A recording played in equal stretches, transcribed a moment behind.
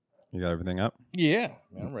You got everything up? Yeah.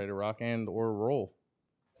 I'm ready to rock and or roll.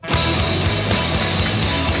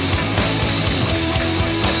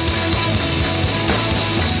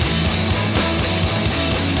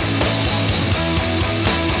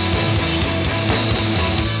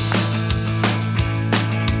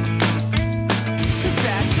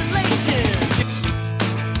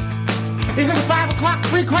 Is it a 5 o'clock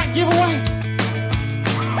free crack giveaway?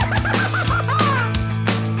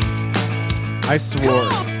 I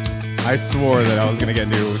swore that I was going to get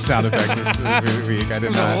new sound effects this week. I did It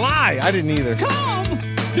was not. a lie. I didn't either. Calm.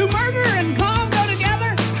 Do murder and calm go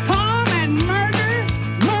together? Calm and murder?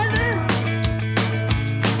 Murder?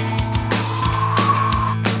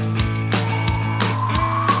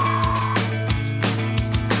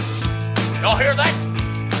 Y'all hear that?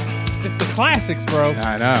 It's the classics, bro.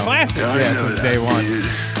 I know. Classics. Yeah, since day one.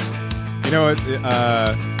 You know what?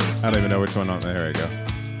 I don't even know which one. There we go.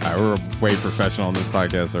 All right, we're way professional on this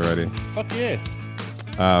podcast already. Fuck yeah.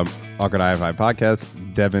 Awkward I-Fi podcast.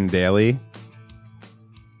 Devin Daly.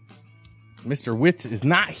 Mr. Witz is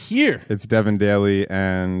not here. It's Devin Daly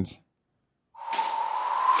and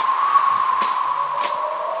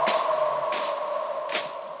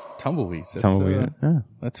Tumbleweeds. That's, Tumbleweed. Yeah.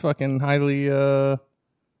 That's fucking highly,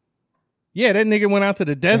 Yeah, that nigga went out to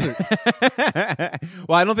the desert.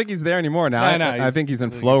 Well, I don't think he's there anymore now. No, I think he's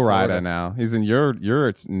in in Florida Florida now. He's in your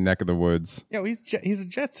neck of the woods. Yeah, he's a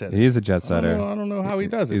jet setter. He's a jet setter. I don't know how he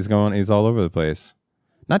does it. He's all over the place.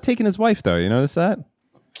 Not taking his wife though. You notice that?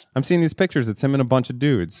 I'm seeing these pictures. It's him and a bunch of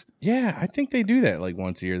dudes. Yeah, I think they do that like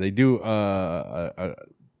once a year. They do a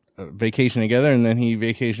vacation together, and then he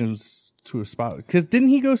vacations to a spot. Because didn't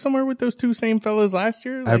he go somewhere with those two same fellas last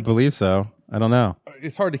year? I believe so. I don't know.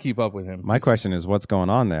 It's hard to keep up with him. My question is, what's going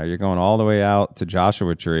on there? You're going all the way out to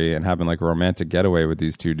Joshua Tree and having like a romantic getaway with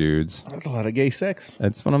these two dudes. That's a lot of gay sex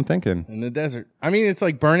That's what I'm thinking. in the desert. I mean, it's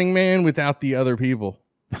like Burning Man without the other people.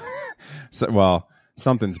 So, well,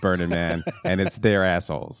 something's burning, man, and it's their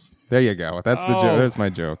assholes. There you go. That's the joke. That's my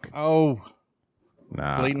joke. Oh,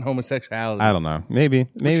 Nah, blatant homosexuality. I don't know. Maybe.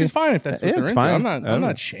 Which is fine if that's what Yeah, they're it's into. fine. I'm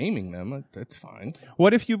not shaming them. That's fine.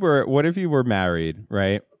 What if you were married,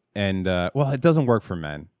 right? And well, it doesn't work for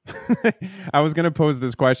men. I was going to pose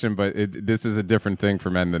this question, but this is a different thing for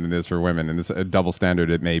men than it is for women, and it's a double standard.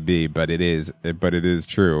 It may be, but it is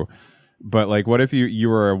true. But like, what if you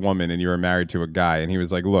were a woman and you were married to a guy, and he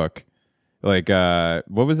was like, "Look, like,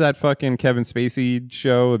 what was that fucking Kevin Spacey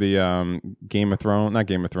show? The Game of Thrones, not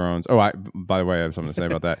Game of Thrones. Oh, by the way, I have something to say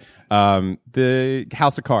about that. The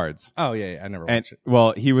House of Cards. Oh yeah, I never watched it.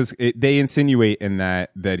 Well, they insinuate in that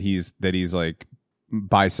he's like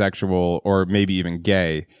bisexual or maybe even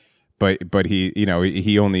gay, but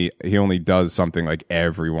he only does something like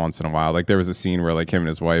every once in a while. Like there was a scene where like him and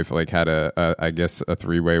his wife like had I guess a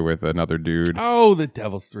three-way with another dude. Oh, the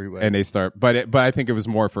Devil's Three-Way. And they start, but I think it was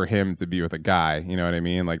more for him to be with a guy. You know what I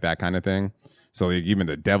mean? Like that kind of thing. So like even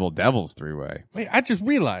the Devil's Three-Way. Wait, I just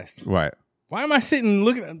realized. What? Why am I sitting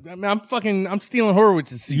looking? I mean, I'm stealing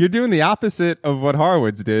Horowitz's seat. You're doing the opposite of what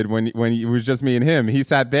Horowitz did when it was just me and him. He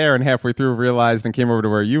sat there and halfway through realized and came over to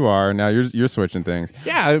where you are. And now you're switching things.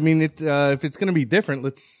 Yeah, I mean, if it's gonna be different,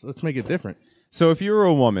 let's make it different. So if you were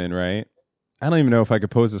a woman, right? I don't even know if I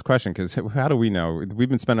could pose this question because how do we know? We've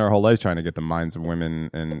been spending our whole lives trying to get the minds of women,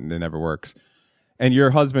 and it never works. And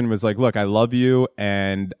your husband was like, "Look, I love you,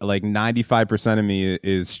 and like 95% of me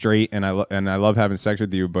is straight, and I love having sex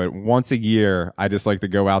with you. But once a year, I just like to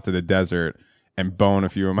go out to the desert and bone a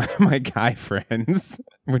few of my guy friends."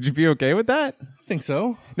 Would you be okay with that? I think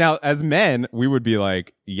so. Now, as men, we would be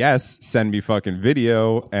like, "Yes, send me fucking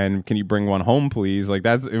video, and can you bring one home, please?" Like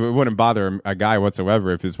it wouldn't bother a guy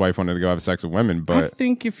whatsoever if his wife wanted to go have sex with women. I But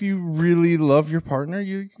think if you really love your partner,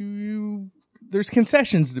 you there's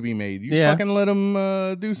concessions to be made. You fucking let them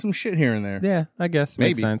do some shit here and there. yeah, I guess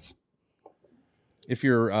Maybe. makes sense. If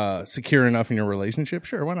you're secure enough in your relationship,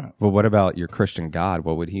 sure, why not? But what about your Christian God?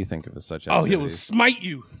 What would he think of such Oh, he will activities? smite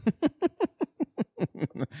you.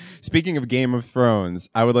 Speaking of Game of Thrones,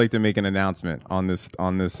 I would like to make an announcement on this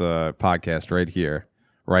podcast right here,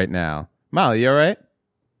 right now. Molly, you all right?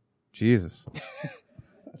 Jesus.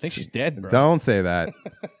 I think she's dead, bro. Don't say that.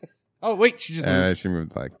 Oh, wait, she just moved. She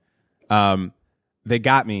moved like. They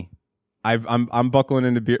got me. I'm buckling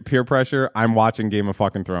into peer pressure. I'm watching Game of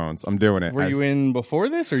fucking Thrones. I'm doing it. Were you in before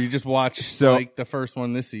this, or you just watched like the first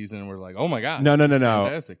one this season and were like, oh my God. No.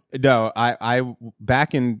 Fantastic. No, I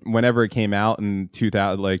back in whenever it came out in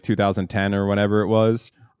 2010 or whenever it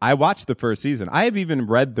was, I watched the first season. I have even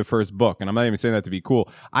read the first book, and I'm not even saying that to be cool.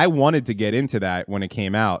 I wanted to get into that when it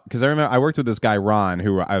came out because I remember I worked with this guy Ron,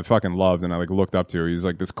 who I fucking loved and I like looked up to. He was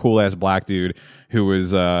like this cool ass black dude who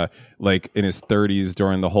was like in his 30s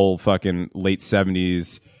during the whole fucking late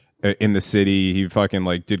 70s in the city. He fucking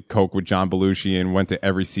like did coke with John Belushi and went to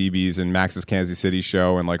every CB's and Max's Kansas City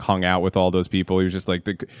show and like hung out with all those people. He was just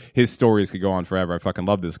like his stories could go on forever. I fucking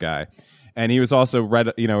love this guy. And he was also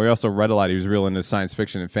he also read a lot. He was real into science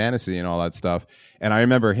fiction and fantasy and all that stuff. And I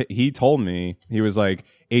remember he told me, he was like,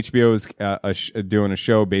 HBO is doing a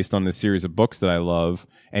show based on this series of books that I love.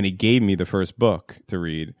 And he gave me the first book to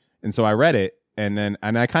read. And so I read it and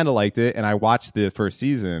I kind of liked it. And I watched the first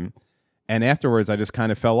season. And afterwards, I just kind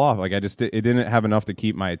of fell off. Like it didn't have enough to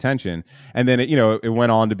keep my attention. And then it went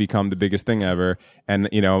on to become the biggest thing ever. And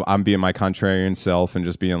I'm being my contrarian self and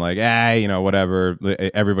just being like, whatever.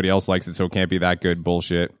 Everybody else likes it, so it can't be that good.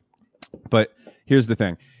 Bullshit. But here's the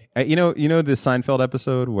thing. The Seinfeld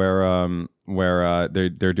episode where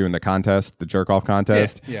they're doing the contest, the jerk off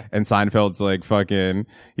contest, yeah. And Seinfeld's like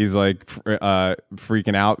he's like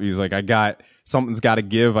freaking out. He's like, something's got to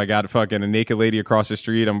give. I got fucking a naked lady across the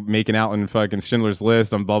street. I'm making out in fucking Schindler's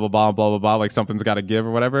List. I'm blah, blah, blah, blah, blah, blah. Like something's got to give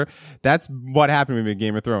or whatever. That's what happened to me in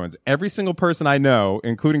Game of Thrones. Every single person I know,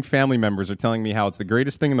 including family members, are telling me how it's the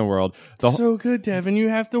greatest thing in the world. So good, Devin. You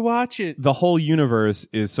have to watch it. The whole universe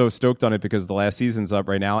is so stoked on it because the last season's up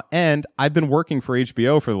right now. And I've been working for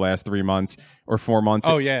HBO for the last 3 months or 4 months.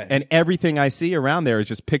 Oh, yeah. And everything I see around there is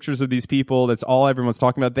just pictures of these people. That's all everyone's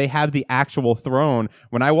talking about. They have the actual throne.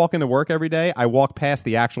 When I walk into work every day, I walk past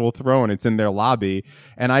the actual throne. It's in their lobby.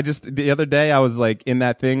 And the other day I was like in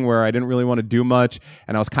that thing where I didn't really want to do much.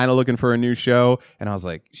 And I was kind of looking for a new show. And I was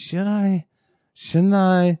like, shouldn't I? And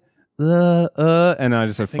I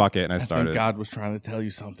just said, fuck it. And I started. I think God was trying to tell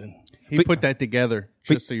you something. He put that together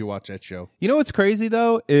just so you watch that show. You know what's crazy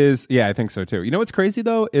though is, yeah, I think so too. You know what's crazy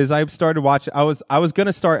though is I started watching. I was going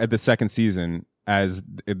to start at the second season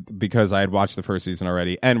because I had watched the first season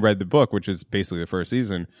already and read the book, which is basically the first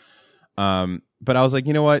season. But I was like,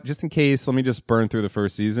 you know what? Just in case, let me just burn through the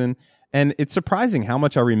first season. And it's surprising how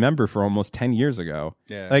much I remember for almost 10 years ago.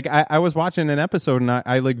 Yeah. Like I was watching an episode and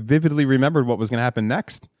I like vividly remembered what was going to happen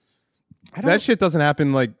next. That shit doesn't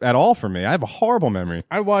happen like at all for me. I have a horrible memory.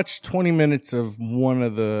 I watched 20 minutes of one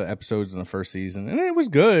of the episodes in the first season and it was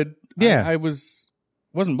good. Yeah. I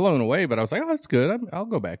wasn't blown away, but I was like, oh, that's good. I'll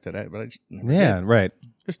go back to that. But I just never did. Right.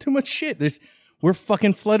 There's too much shit. We're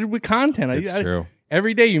fucking flooded with content. It's true.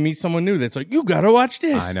 Every day you meet someone new that's like, you gotta watch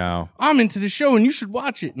this. I know. I'm into the show and you should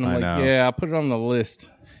watch it. And I'm I like, know. yeah, I'll put it on the list.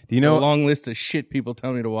 Do you know a long list of shit people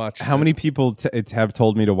tell me to watch? how many people have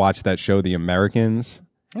told me to watch that show, The Americans?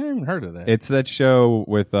 I haven't even heard of that. It's that show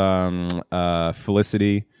with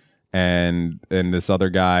Felicity and this other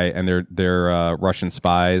guy, and they're Russian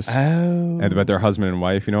spies, and about their husband and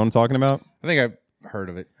wife. You know what I'm talking about? I think I've heard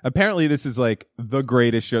of it. Apparently, this is like the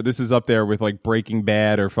greatest show. This is up there with like Breaking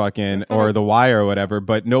Bad or fucking or The Wire or whatever.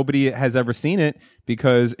 But nobody has ever seen it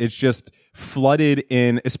because it's just flooded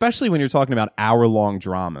in, especially when you're talking about hour-long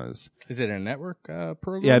dramas. Is it a network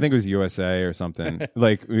program? Yeah, I think it was USA or something.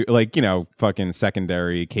 like fucking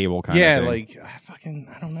secondary cable kind of thing.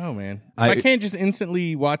 I don't know, man. I can't just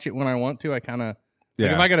instantly watch it when I want to. I kind of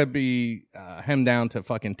if I gotta be hemmed down to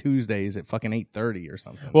fucking Tuesdays at fucking 8:30 or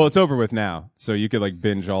something. Well, it's over with now, so you could like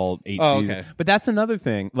binge all 8 seasons. Okay. But that's another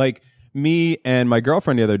thing. Like me and my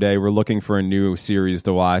girlfriend the other day were looking for a new series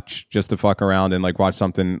to watch just to fuck around and like watch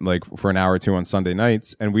something like for an hour or two on Sunday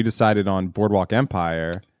nights, and we decided on Boardwalk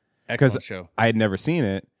Empire. Excellent show. I had never seen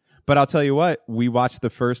it. But I'll tell you what, we watched the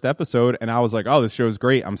first episode and I was like, oh, this show's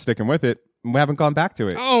great. I'm sticking with it. We haven't gone back to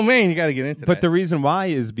it. Oh, man, you got to get into But that. the reason why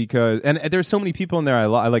is because, and there's so many people in there I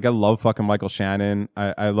love fucking Michael Shannon.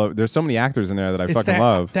 I love, there's so many actors in there that I fucking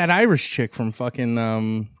love. That Irish chick from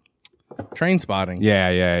fucking Train Spotting. Yeah.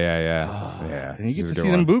 Yeah. And you get She's to a see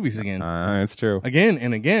good them one. boobies again. It's true. Again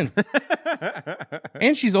and again.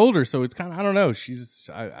 And she's older, so it's kind of, I don't know.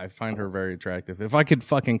 I find her very attractive. If I could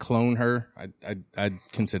fucking clone her, I'd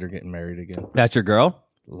consider getting married again. That's your girl?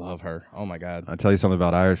 Love her. Oh my God. I'll tell you something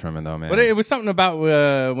about Irish women though, man. But it was something about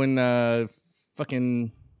when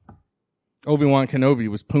fucking Obi-Wan Kenobi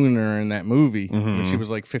was pooning her in that movie when she was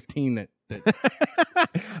like 15 that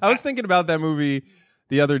I was thinking about that movie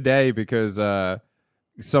the other day because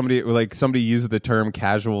somebody used the term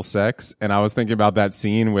casual sex, and I was thinking about that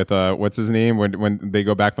scene with what's his name when they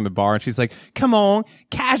go back from the bar and she's like, come on,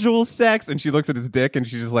 casual sex, and she looks at his dick and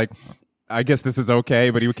she's just like, I guess this is okay,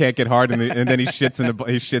 but he can't get hard, and then he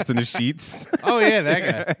shits in the sheets. Oh yeah,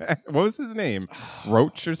 that guy. What was his name?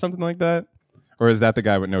 Roach or something like that, Or is that the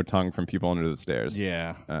guy with no tongue from People Under the Stairs?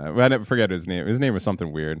 Yeah, I never forget his name. His name was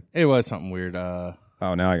something weird. it was something weird. Oh,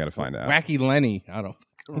 now I got to find out. Wacky Lenny. I don't.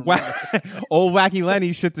 Old Wacky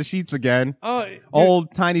Lenny shit the sheets again. Oh, dude,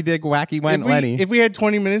 Old tiny dick Wacky Lenny. If we had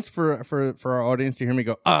 20 minutes for our audience to hear me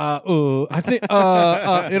go, I think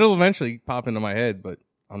it'll eventually pop into my head, but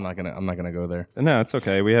I'm not gonna go there. No, it's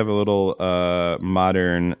okay. We have a little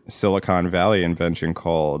modern Silicon Valley invention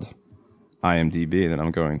called IMDb that I'm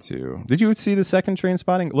going to. Did you see the second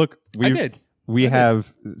Trainspotting? Look, I did. We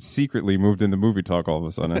have secretly moved into movie talk all of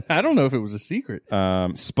a sudden. I don't know if it was a secret.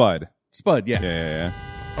 Spud. Spud, yeah. Yeah.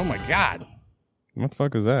 Oh my God. What the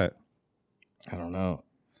fuck was that? I don't know.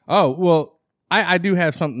 Oh, well, I do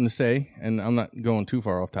have something to say, and I'm not going too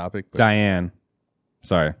far off topic. But Diane.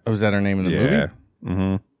 Sorry. was that her name in the movie? Yeah.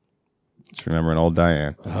 Mm-hmm. Just remembering old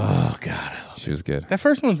Diane. Oh, God. She was good. That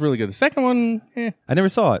first one's really good. The second one, I never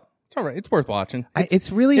saw it. it's all right. It's worth watching.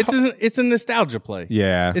 It's really It's a nostalgia play.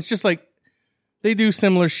 Yeah. It's just like they do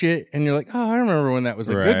similar shit, and you're like, oh, I remember when that was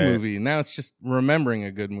a Right. good movie. Now it's just remembering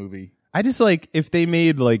a good movie. I just like if they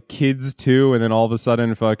made like Kids 2 and then all of a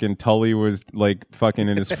sudden fucking Tully was like fucking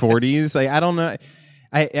in his 40s. Like I don't know.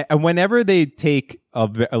 I whenever they take a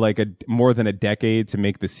more than a decade to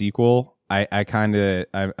make the sequel, I've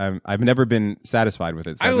never been satisfied with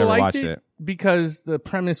it. So I've never watched it because the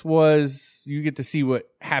premise was you get to see what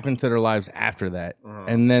happened to their lives after that,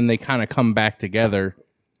 and then they kind of come back together.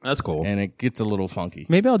 That's cool. And it gets a little funky.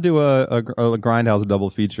 Maybe I'll do a Grindhouse double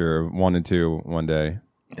feature of 1 and 2 one day.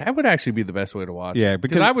 That would actually be the best way to watch. Yeah, it.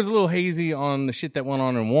 because I was a little hazy on the shit that went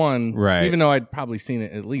on in 1, right? Even though I'd probably seen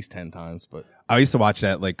it at least 10 times. But I used to watch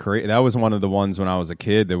that like that was one of the ones when I was a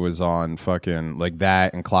kid that was on fucking like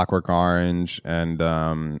that and Clockwork Orange and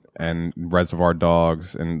Reservoir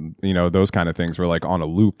Dogs and those kind of things were like on a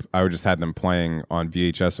loop. I would just had them playing on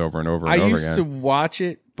VHS over and over and over again. I used to watch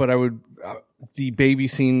it, but I would the baby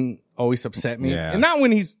scene always upset me. Yeah. And not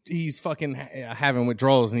when he's fucking having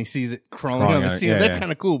withdrawals and he sees it crawling on the ceiling. That's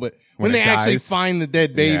kind of cool. But when they actually find the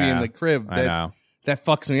dead baby in the crib, that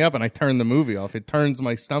fucks me up and I turn the movie off. It turns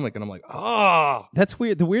my stomach and I'm like, ah. That's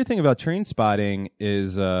weird. The weird thing about Trainspotting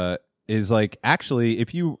is like actually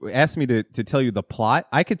if you asked me to tell you the plot,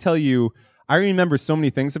 I could tell you. I remember so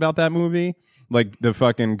many things about that movie, like the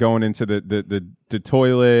fucking going into the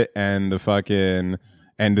toilet and the fucking.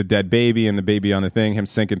 And the dead baby and the baby on the thing, him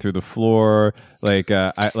sinking through the floor. I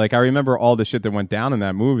remember all the shit that went down in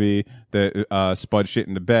that movie, the Spud shit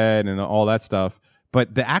in the bed and all that stuff.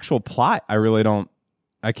 But the actual plot, I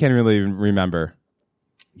can't really remember.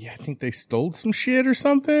 Yeah, I think they stole some shit or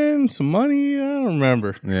something, some money. I don't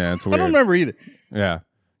remember. Yeah, it's weird. I don't remember either. Yeah.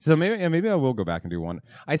 So maybe I will go back and do one.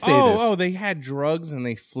 I say this. Oh, they had drugs and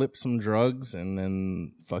they flipped some drugs and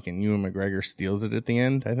then fucking Ewan McGregor steals it at the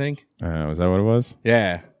end, I think. Was that what it was?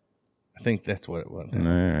 Yeah. I think that's what it was. All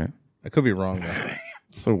right. I could be wrong though.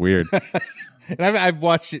 It's so weird. And I've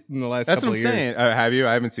watched it in the last couple of years. That's what I'm saying. Have you?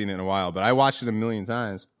 I haven't seen it in a while, but I watched it a million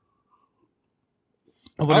times.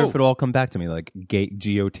 I wonder if it'll all come back to me like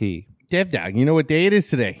GOT. Dev Dog, you know what day it is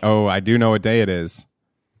today? Oh, I do know what day it is.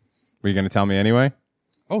 Were you going to tell me anyway?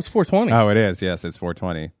 Oh, it's 420. Oh, it is. Yes, it's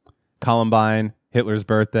 420. Columbine, Hitler's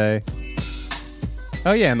birthday.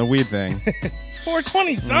 Oh, yeah, and the weed thing.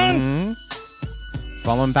 420, son. Mm-hmm.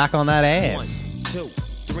 Falling back on that ass.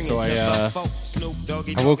 So I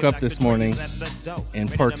woke up this morning and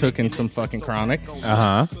partook in some fucking Chronic.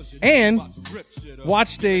 And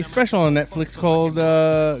watched a special on Netflix called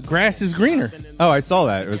Grass is Greener. Oh, I saw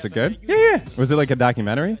that. Was it good? Yeah. Was it like a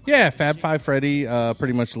documentary? Yeah, Fab Five Freddy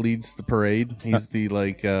pretty much leads the parade. He's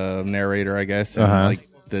the narrator, I guess, and like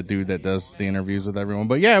the dude that does the interviews with everyone.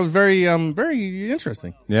 But yeah, it was very very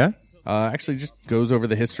interesting. Yeah. Actually just goes over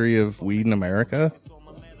the history of weed in America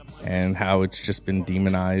and how it's just been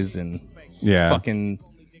demonized and fucking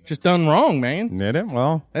just done wrong, man. Did it?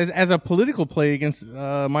 Well, as a political play against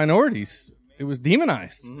minorities, it was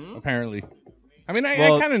demonized. Apparently, I mean, I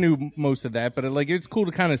kind of knew most of that, but it's cool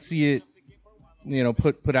to kind of see it,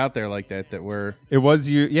 put out there like that. That where it was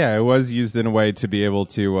it was used in a way to be able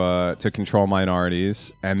to control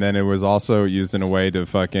minorities, and then it was also used in a way to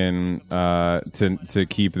fucking to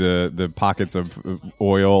keep the pockets of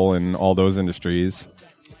oil and all those industries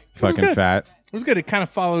fucking fat. It was good. It kind of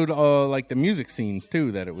followed like the music scenes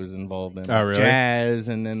too that it was involved in. Oh, really? Jazz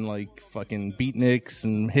and then like fucking beatniks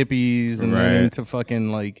and hippies and then into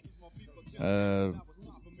fucking like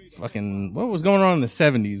fucking what was going on in the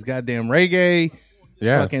 70s? Goddamn reggae.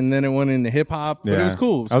 Yeah. Fucking then it went into hip hop. But it was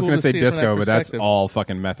cool. I was going to say disco, but that's all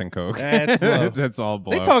fucking meth and coke. That's blow. That's all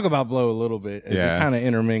blow. They talk about blow a little bit as it kind of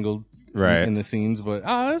intermingled in the scenes, but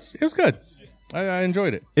it was good. I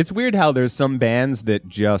enjoyed it. It's weird how there's some bands that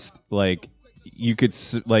just like you could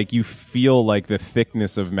like you feel like the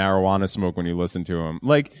thickness of marijuana smoke when you listen to him.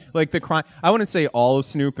 Like the I wouldn't say all of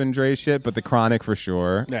Snoop and Dre shit, but the Chronic for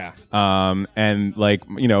sure. Yeah. And like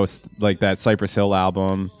like that Cypress Hill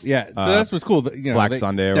album. Yeah. So that's what's cool. Black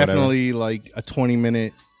Sunday or definitely whatever. Like a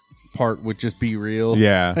 20-minute part would just be real.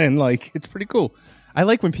 Yeah. And like it's pretty cool. I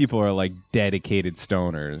like when people are like dedicated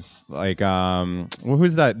stoners. Like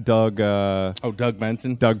who's that? Doug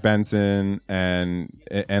Benson. Doug Benson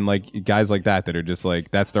and like guys like that are just like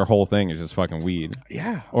that's their whole thing is just fucking weed.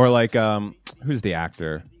 Yeah. Or like who's the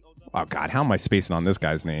actor? Oh God, how am I spacing on this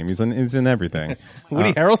guy's name? He's in everything.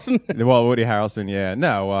 Woody Harrelson? Well, Woody Harrelson, yeah.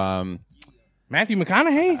 No, Matthew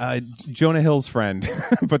McConaughey? Jonah Hill's friend.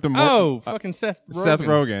 But the more fucking Seth Rogen. Seth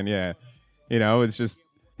Rogen, yeah. It's just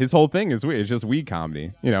his whole thing is weed. It's just weed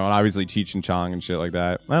comedy, and obviously Cheech and Chong and shit like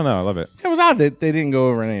that. I don't know, I love it. It was odd that they didn't go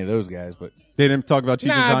over any of those guys, but they didn't talk about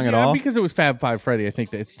Cheech and Chong at all because it was Fab Five Freddy. I think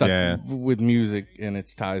that it stuck with music and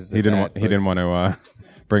its ties. To he didn't want to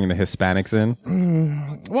bring the Hispanics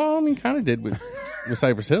in. Well, I mean, kind of did with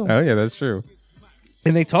Cypress Hill. Oh yeah, that's true.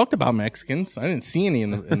 And they talked about Mexicans. I didn't see any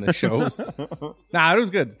in the shows. Nah, it was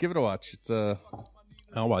good. Give it a watch. It's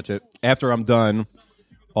I'll watch it after I'm done.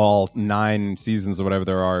 All 9 seasons or whatever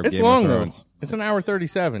there are. It's Game long of Thrones. though. It's an hour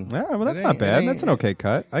 37. Yeah, well, that's not bad. That's an okay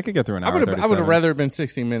cut. I could get through an hour. I would have rather been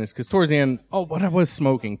 16 minutes because towards the end, but I was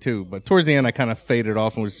smoking too. But towards the end, I kind of faded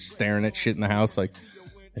off and was staring at shit in the house, like,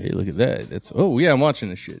 hey, look at that. That's I'm watching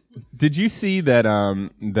this shit. Did you see that?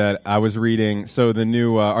 That I was reading. So the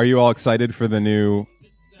new. Are you all excited for the new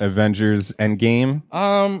Avengers Endgame?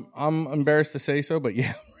 I'm embarrassed to say so, but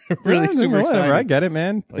yeah, really super excited. I get it,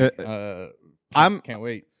 man. Like, can't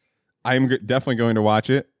wait. I'm definitely going to watch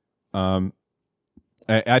it.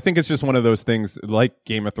 I think it's just one of those things like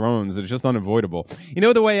Game of Thrones. It's just unavoidable.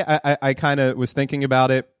 The way I kind of was thinking about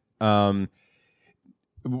it. I'm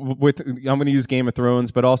going to use Game of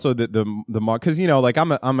Thrones, but also the because like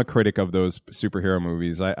I'm a critic of those superhero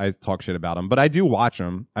movies. I talk shit about them, but I do watch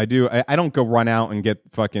them. I do. I don't go run out and get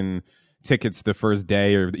fucking tickets the first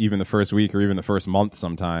day or even the first week or even the first month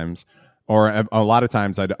sometimes. Or a lot of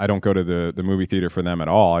times I don't go to the movie theater for them at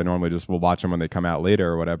all. I normally just will watch them when they come out later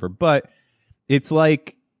or whatever. But it's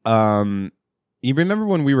like, you remember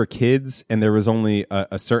when we were kids and there was only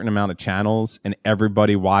a certain amount of channels and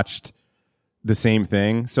everybody watched the same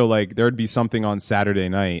thing? So like there would be something on Saturday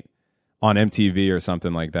night on MTV or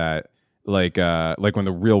something like that. Like when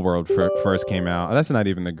The Real World first came out. That's not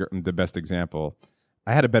even the best example.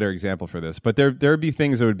 I had a better example for this, but there would be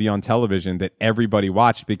things that would be on television that everybody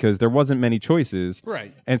watched because there wasn't many choices.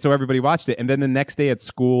 Right. And so everybody watched it. And then the next day at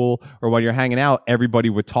school or while you're hanging out, everybody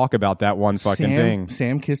would talk about that one fucking thing.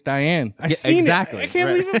 Sam kissed Diane. Exactly. I can't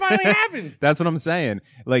believe it finally happened. That's what I'm saying.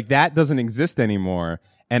 Like that doesn't exist anymore.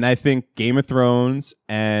 And I think Game of Thrones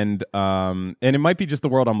and it might be just the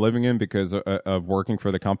world I'm living in because of working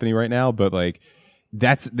for the company right now, but like,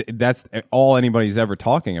 that's all anybody's ever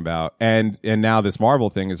talking about. And now this Marvel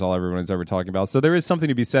thing is all everyone's ever talking about. So there is something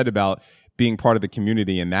to be said about being part of the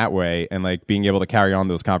community in that way and like being able to carry on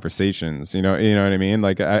those conversations. You know what I mean?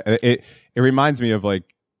 Like it reminds me of like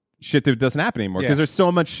shit that doesn't happen anymore because there's so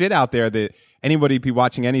much shit out there that anybody be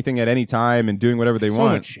watching anything at any time and doing whatever they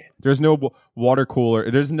want. Much shit. There's no water cooler.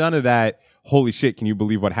 There's none of that. Holy shit, can you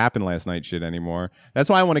believe what happened last night shit anymore? That's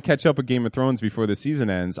why I want to catch up with Game of Thrones before the season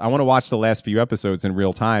ends. I want to watch the last few episodes in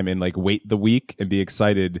real time and like wait the week and be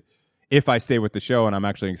excited if I stay with the show and I'm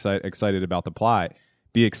actually excited about the plot.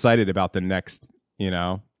 Be excited about the next,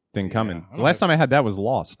 thing coming. The last time I had that was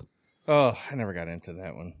Lost. Oh, I never got into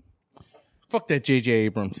that one. Fuck that J.J.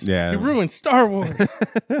 Abrams. Yeah. He ruined Star Wars.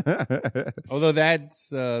 Although that's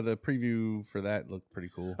the preview for that looked pretty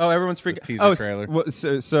cool. Oh, everyone's freaking teaser trailer.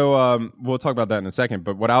 So we'll talk about that in a second.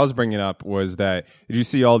 But what I was bringing up was that did you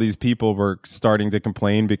see all these people were starting to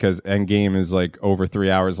complain because Endgame is like over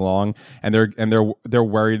 3 hours long, and they're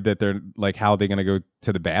worried that they're like how are they going to go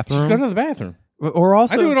to the bathroom? Just go to the bathroom. Or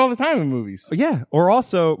also, I do it all the time in movies. Yeah. Or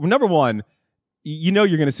also, number one, you're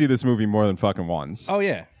going to see this movie more than fucking once. Oh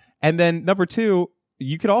yeah. And then number two,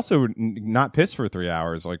 you could also not piss for 3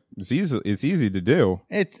 hours. Like it's easy to do.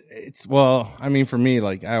 It's well, I mean, for me,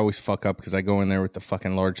 like I always fuck up because I go in there with the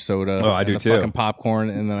fucking large soda. Oh, I do the too. Fucking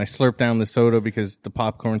popcorn, and then I slurp down the soda because the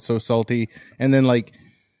popcorn's so salty. And then like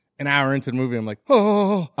an hour into the movie, I'm like,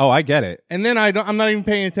 oh, I get it. And then I'm not even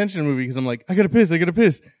paying attention to the movie because I'm like, I gotta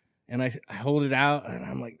piss. And I hold it out, and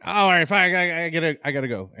I'm like, oh, all right, fine, I gotta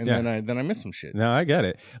go. And then I miss some shit. No, I get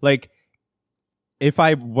it. Like. If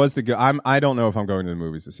I was to go, I don't know if I'm going to the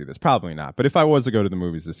movies to see this. Probably not. But if I was to go to the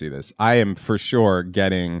movies to see this, I am for sure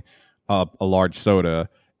getting a large soda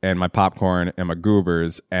and my popcorn and my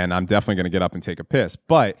goobers, and I'm definitely going to get up and take a piss.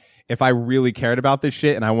 But if I really cared about this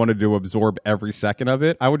shit and I wanted to absorb every second of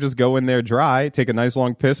it, I would just go in there dry, take a nice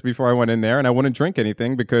long piss before I went in there, and I wouldn't drink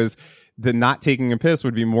anything because the not taking a piss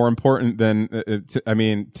would be more important than,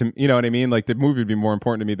 you know what I mean? Like the movie would be more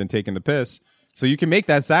important to me than taking the piss. So you can make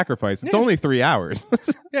that sacrifice. It's only 3 hours.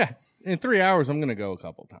 Yeah. In 3 hours, I'm going to go a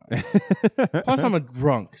couple times. Plus, I'm a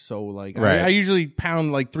drunk. So, like, Right. I usually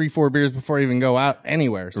pound like 3-4 beers before I even go out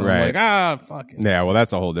anywhere. So Right. I'm like, fuck it. Yeah, well,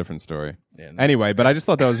 that's a whole different story. Yeah, no. Anyway, but I just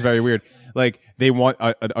thought that was very weird. Like, they want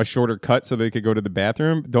a shorter cut so they could go to the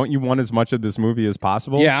bathroom. Don't you want as much of this movie as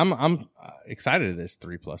possible? Yeah, I'm excited at this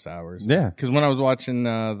 3+ hours. Yeah. Because when I was watching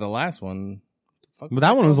the last one, But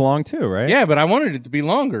that one was long too, right? yeah, but I wanted it to be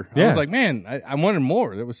longer. I Yeah. was like, man, I wanted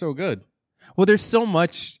more. It was so good. Well, there's so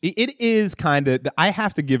much. It is kind of. I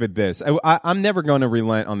have to give it this. I'm never going to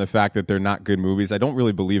relent on the fact that they're not good movies. I don't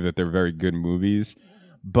really believe that they're very good movies,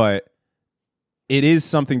 but it is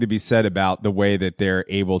something to be said about the way that they're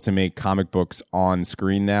able to make comic books on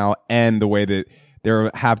screen now, and the way that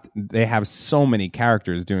they have so many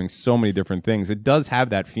characters doing so many different things. It does have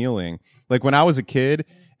that feeling. Like when I was a kid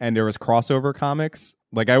and there was crossover comics.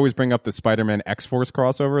 Like I always bring up the Spider-Man X-Force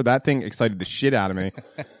crossover. That thing excited the shit out of me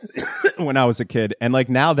when I was a kid. And like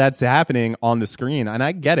now that's happening on the screen. And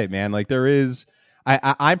I get it, man. Like there is,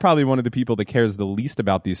 I'm probably one of the people that cares the least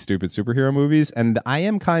about these stupid superhero movies. And I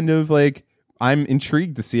am kind of like, I'm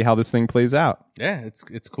intrigued to see how this thing plays out. Yeah, it's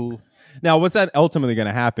cool. Now, what's that ultimately going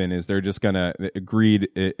to happen is they're just going to greed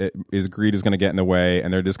is going to get in the way,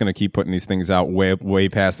 and they're just going to keep putting these things out way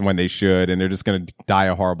past when they should, and they're just going to die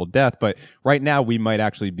a horrible death. But right now, we might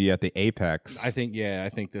actually be at the apex. I think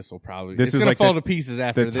this will probably This it's is going like to fall to pieces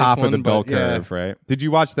after the this top one, of the bell but yeah. curve, right? Did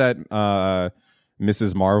you watch that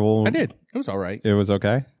Mrs. Marvel? I did. It was all right. It was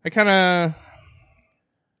okay, I kind of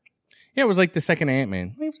it was like the second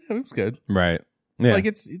Ant-Man. It was good. right? Yeah, Like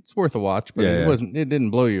it's worth a watch, but Yeah, yeah. it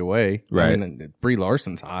didn't blow you away. Right. I mean, Brie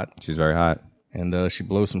Larson's hot, she's very hot. and she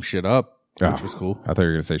blows some shit up, which was cool. I thought you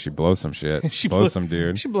were gonna say she blows some shit. She blows some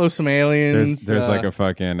dude. She blows some aliens. There's like a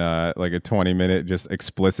fucking like a 20-minute just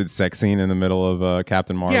explicit sex scene in the middle of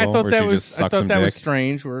Captain Marvel. yeah. I thought where that she was just sucks some that dick. was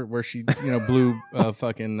strange. Where she blew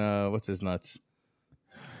fucking what's his nuts?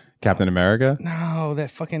 Captain America, No,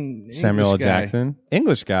 that fucking Samuel L. English guy. Jackson,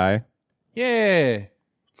 English guy, Yeah.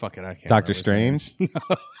 Fuck it, I can't. Doctor remember his name. Strange,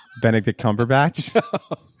 Benedict Cumberbatch.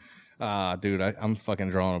 Dude, I'm fucking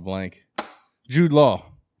drawing a blank. Jude Law.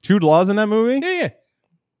 Jude Law's in that movie. Yeah.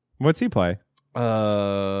 What's he play?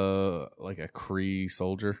 Like a Kree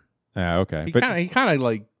soldier. Yeah, okay, He but kind of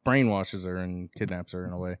like brainwashes her and kidnaps her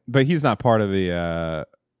in a way. but he's not part of the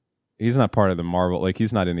Marvel. Like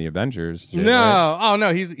he's not in the Avengers. shit, No, right? oh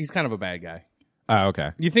no, he's kind of a bad guy. Oh,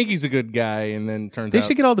 okay. You think he's a good guy, and then turns They out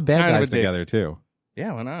should get all the bad kind of guys a dick. together too.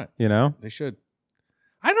 Yeah, why not? You know, They should.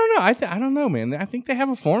 I don't know. I don't know, man. I think they have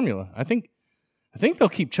a formula. I think they'll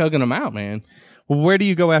keep chugging them out, man. well, where do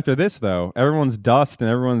you go after this though? Everyone's dust and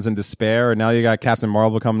everyone's in despair, and now you got Captain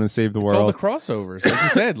Marvel coming to save the It's all the world. crossovers, like you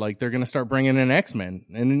said. Like they're gonna start bringing in X-Men,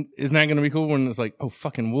 and isn't that gonna be cool when it's like, oh,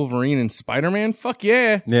 fucking Wolverine and Spider-Man? Fuck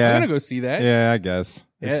yeah, Yeah. I'm gonna go see that. Yeah, I guess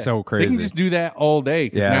it's Yeah. so crazy. They can just do that all day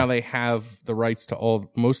because Yeah. now they have the rights to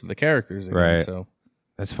most of the characters. Again, Right. So,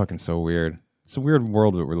 That's fucking so weird. It's a weird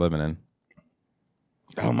world that we're living in.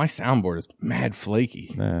 oh, my soundboard is mad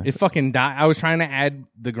flaky. Yeah. It fucking died. I was trying to add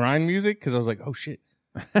the grind music because I was like, oh shit,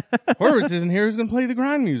 Horowitz isn't here. Who's gonna play the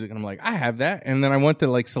grind music? And I'm like, I have that. And then I went to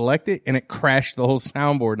like select it, and it crashed the whole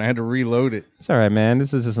soundboard, and I had to reload it. It's all right, man.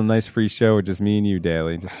 This is just a nice free show with just me and you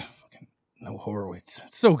daily. Just No Horowitz.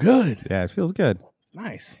 It's so good. yeah, it feels good. It's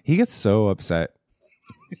nice. He gets so upset.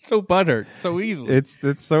 He's so butthurt so easily.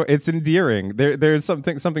 It's endearing. There's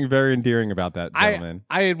something very endearing about that gentleman.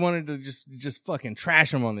 I had wanted to just fucking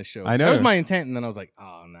trash him on this show. I know. That was my intent, and then I was like,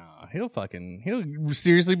 oh no, he'll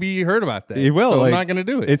seriously be hurt about that. He will. So like, I'm not gonna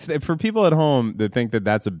do it. It's for people at home that think that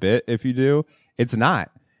that's a bit. If you do, it's not.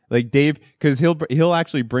 Like Dave, because he'll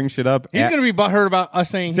actually bring shit up. He's gonna be butthurt about us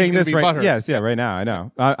saying he's this gonna be right. butthurt. Yes, yeah, right now. I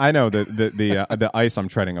know. I know the ice I'm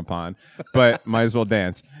treading upon, but might as well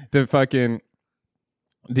dance. The fucking.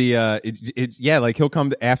 Yeah, like he'll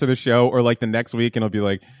come after the show or like the next week and he'll be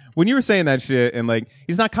like, when you were saying that shit, and like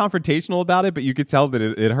he's not confrontational about it, but you could tell that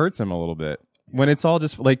it hurts him a little bit when it's all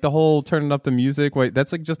just like the whole turning up the music. Wait,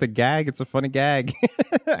 that's like just a gag. It's a funny gag.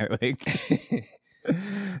 Like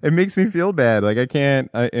it makes me feel bad. Like I can't,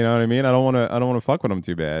 you know what I mean? I don't want to fuck with him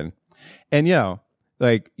too bad. And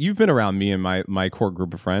like you've been around me and my core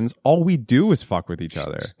group of friends. All we do is fuck with each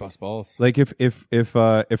other. Just bust balls. Like if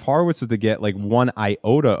Horowitz was to get like one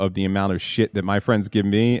iota of the amount of shit that my friends give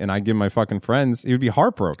me and I give my fucking friends, he would be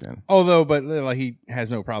heartbroken. Although, but like he has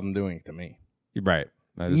no problem doing it to me. Right.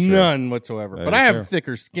 That is true. None whatsoever. That But is I have true.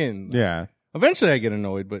 thicker skin. Yeah. Eventually I get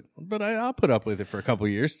annoyed, but I'll put up with it for a couple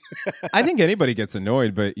years. I think anybody gets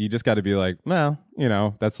annoyed, but you just got to be like, well,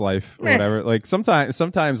 that's life or Meh. whatever. Like sometimes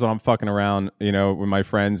when I'm fucking around, with my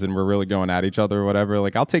friends and we're really going at each other or whatever,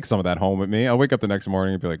 like I'll take some of that home with me. I'll wake up the next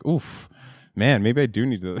morning and be like, oof, man, maybe I do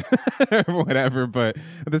need to whatever. But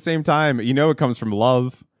at the same time, it comes from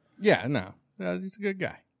love. Yeah, no. He's a good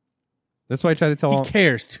guy. That's why I try to tell He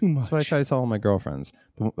cares too much. That's why I try to tell all my girlfriends.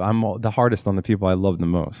 I'm the hardest on the people I love the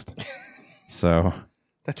most. So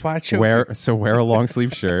That's why I chose wear a long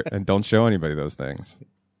sleeve shirt and don't show anybody those things.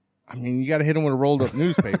 I mean, you got to hit him with a rolled up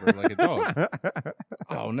newspaper like a dog.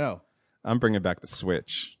 Oh, no. I'm bringing back the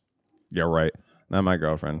switch. Yeah, right. Not my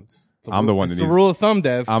girlfriend. I'm the one that It's needs. the rule of thumb,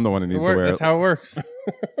 Dev. I'm the one that needs to wear That's it. how it works.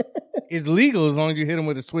 It's legal as long as you hit him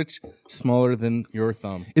with a switch smaller than your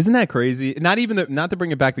thumb. Isn't that crazy? Not to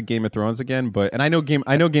bring it back to Game of Thrones again, but I know Game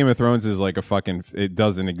of Thrones is like it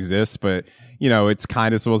doesn't exist, but it's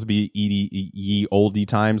kind of supposed to be ye oldie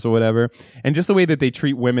times or whatever. And just the way that they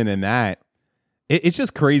treat women in that, it's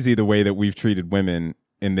just crazy the way that we've treated women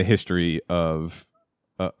in the history of,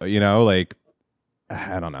 like,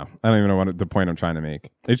 I don't know. I don't even know what the point I'm trying to make.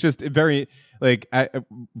 It's just very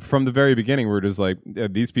from the very beginning, we're just like,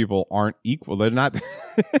 these people aren't equal. They're not.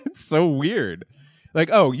 It's so weird. Like,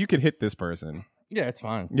 oh, you could hit this person. Yeah, it's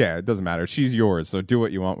fine. Yeah, it doesn't matter. She's yours, so do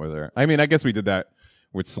what you want with her. I mean, I guess we did that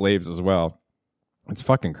with slaves as well. It's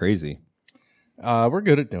fucking crazy. We're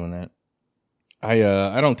good at doing that.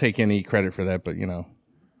 I don't take any credit for that, but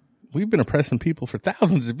we've been oppressing people for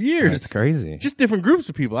thousands of years. It's crazy. Just different groups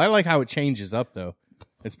of people. I like how it changes up, though.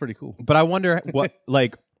 It's pretty cool. But I wonder what,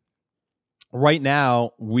 like, right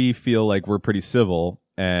now we feel like we're pretty civil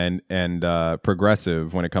and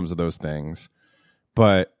progressive when it comes to those things,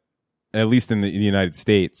 but at least in the United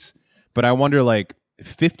States. But I wonder, like,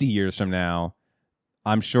 50 years from now,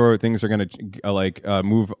 I'm sure things are going to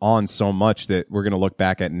move on so much that we're going to look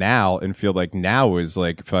back at now and feel like now is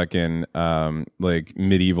like fucking like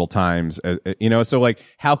medieval times, So like,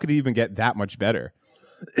 how could it even get that much better?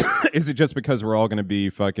 Is it just because we're all going to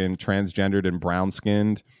be fucking transgendered and brown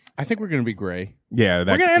skinned? I think we're going to be gray. Yeah, We're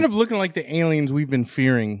going to end up looking like the aliens we've been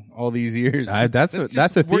fearing all these years. That's a we're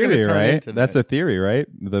gonna theory, turn right? into That's that. a theory, right?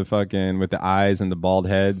 The fucking with the eyes and the bald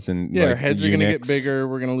heads and Yeah, like, our heads are going to get eunuchs. bigger.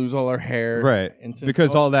 We're going to lose all our hair. Right, And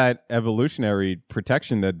because all that evolutionary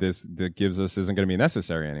protection that gives us isn't going to be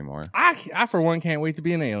necessary anymore. I for one can't wait to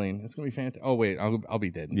be an alien. It's going to be fantastic. Oh wait, I'll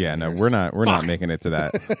be dead. in Yeah, 10 no, years. we're not making it to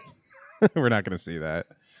that. We're not going to see that.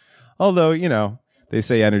 Although, they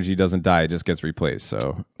say energy doesn't die, it just gets replaced.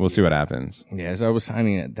 So we'll see what happens. Yeah, as I was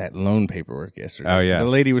signing that loan paperwork yesterday. Oh, yes. The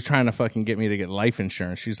lady was trying to fucking get me to get life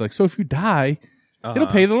insurance. She's like, so if you die, it'll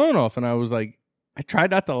pay the loan off. And I was like, I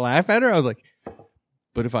tried not to laugh at her. I was like,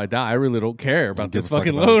 but if I die, I really don't care about give this a fuck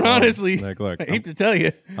fucking about loan, this loan. honestly. Like, look, I hate to tell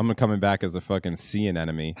you. I'm coming back as a fucking sea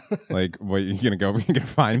anemone. Like, what, you're going to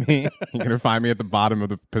find me? You're going to find me at the bottom of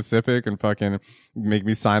the Pacific and fucking make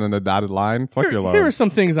me sign on the dotted line? Fuck your loan. Here are some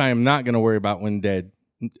things I am not going to worry about when dead.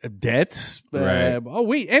 Debts? Right. Oh,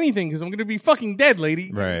 wait, anything, because I'm going to be fucking dead,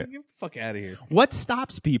 lady. Right. Get the fuck out of here. What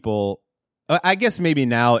stops people? I guess maybe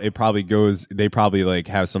now it probably goes. They probably like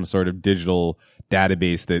have some sort of digital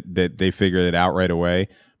database that they figure it out right away.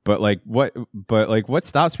 But what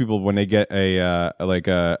stops people when they get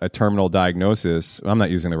a terminal diagnosis? I'm not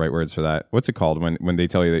using the right words for that. What's it called when they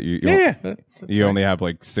tell you that you only have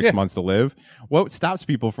like 6 months to live? What stops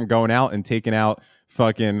people from going out and taking out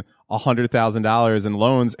fucking $100,000 in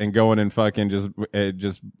loans and going and fucking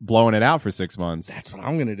just blowing it out for 6 months? That's what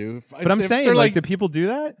I'm going to do. But I'm saying, like, do people do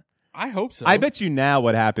that? I hope so. I bet you now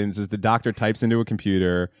what happens is the doctor types into a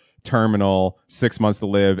computer, terminal, 6 months to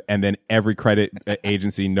live, and then every credit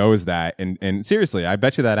agency knows that. And seriously, I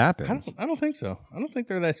bet you that happens. I don't think so. I don't think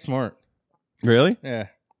they're that smart. Really? Yeah.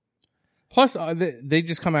 Plus, they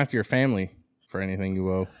just come after your family for anything you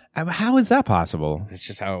owe. How is that possible? It's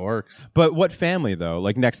just how it works. But what family though?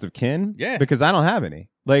 Like next of kin? Yeah. Because I don't have any.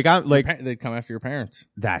 Like I'm like They'd come after your parents.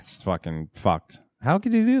 that's fucking fucked. How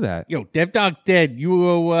could you do that? Yo, Dev Dog's dead. You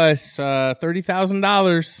owe us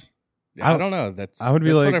 $30,000. I don't know. That's what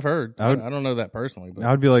I've heard. I I don't know that personally, but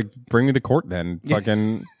I would be like, bring me to court then.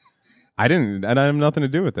 Fucking I have nothing to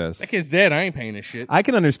do with this. that kid's dead. I ain't paying this shit. I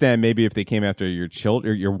can understand maybe if they came after your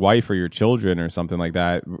your wife or your children or something like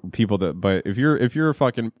that. But if you're a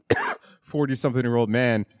fucking 40-something-year-old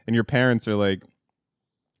man and your parents are like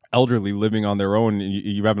elderly living on their own,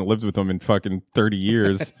 you haven't lived with them in fucking 30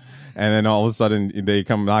 years, and then all of a sudden they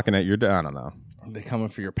come knocking at your door. I don't know. They're coming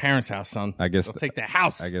for your parents' house, son. I guess they'll take the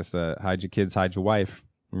house. I guess hide your kids, hide your wife.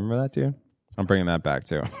 Remember that, dude? I'm bringing that back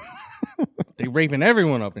too. They raping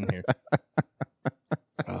everyone up in here.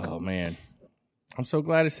 I'm so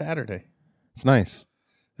glad it's Saturday. It's nice.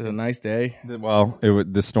 It's a nice day. Well,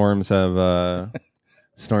 the storms have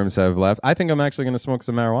left. I think I'm actually going to smoke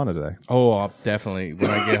some marijuana today. Oh, I'll definitely.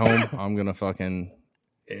 When I get home, I'm going to fucking...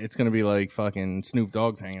 It's going to be like fucking Snoop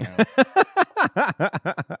Dogg's hanging out.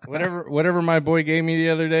 Whatever my boy gave me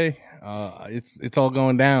the other day, it's all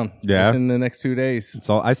going down. Yeah. In the next 2 days.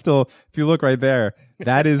 So if you look right there,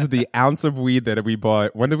 that is the ounce of weed that we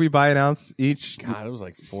bought. When did we buy an ounce each? God, it was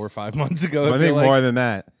like 4 or 5 months ago. I think more than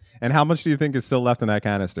that. And how much do you think is still left in that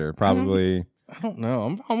canister? Probably. I don't know.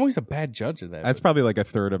 I'm always a bad judge of that. That's probably like a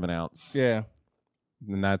third of an ounce. Yeah.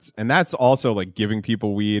 And that's also like giving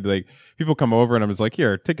people weed. Like people come over and I'm just like,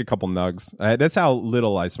 here, take a couple nugs. That's how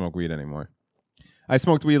little I smoke weed anymore. I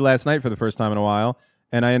smoked weed last night for the first time in a while,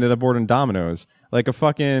 and I ended up ordering Domino's. Like a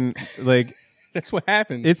fucking like. That's what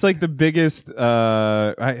happens. It's like the biggest, just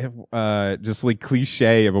like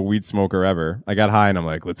cliche of a weed smoker ever. I got high and I'm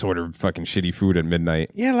like, let's order fucking shitty food at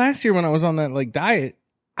midnight. Yeah, last year when I was on that like diet,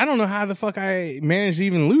 I don't know how the fuck I managed to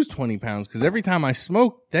even lose 20 pounds because every time I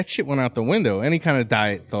smoked, that shit went out the window. Any kind of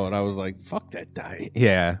diet thought, I was like, fuck that diet.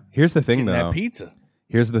 Yeah. Here's the thing Getting though. that pizza.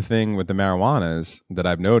 Here's the thing with the marijuanas that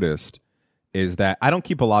I've noticed is that I don't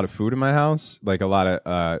keep a lot of food in my house, like a lot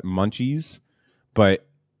of munchies, but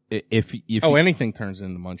if anything turns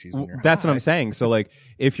into munchies when you're that's high. what I'm saying. So like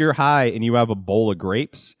if you're high and you have a bowl of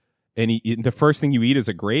grapes and the first thing you eat is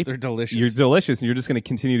a grape, They're delicious. You're delicious and you're just going to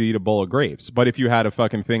continue to eat a bowl of grapes. But if you had a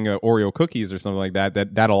fucking thing of Oreo cookies or something like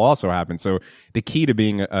that'll also happen. So the key to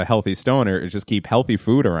being a healthy stoner is just keep healthy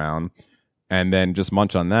food around and then just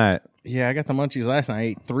munch on that. Yeah, I got the munchies last night. I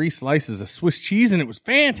ate 3 slices of Swiss cheese and it was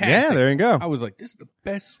fantastic. Yeah, there you go. I was like, this is the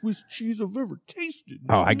best Swiss cheese I've ever tasted.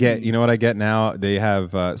 Oh, you know what I get now? They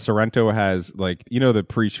have, Sorrento has like, the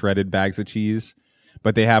pre-shredded bags of cheese,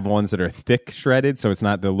 but they have ones that are thick shredded. So it's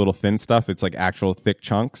not the little thin stuff. It's like actual thick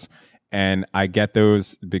chunks. And I get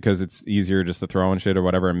those because it's easier just to throw in shit or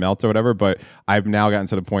whatever and melt or whatever. But I've now gotten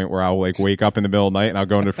to the point where I'll like wake up in the middle of the night and I'll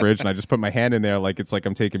go in the fridge and I just put my hand in there like it's like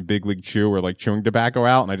I'm taking Big League Chew or like chewing tobacco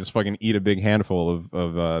out and I just fucking eat a big handful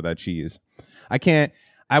of that cheese. I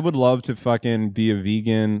would love to fucking be a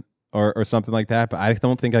vegan or something like that, but I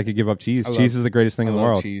don't think I could give up cheese. Cheese is the greatest thing in the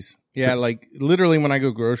world. Cheese. Yeah, like literally when I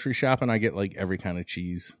go grocery shopping, I get like every kind of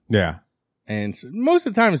cheese. Yeah. And most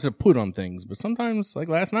of the time it's a put on things, but sometimes, like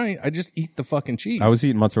last night, I just eat the fucking cheese. I was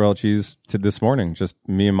eating mozzarella cheese this morning, just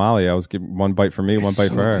me and Molly. I was getting one bite for me, one bite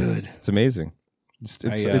so for her. Good. It's amazing.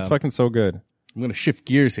 It's fucking so good. I'm going to shift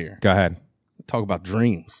gears here. Go ahead. Talk about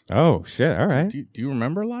dreams. Oh, shit. All right. Do you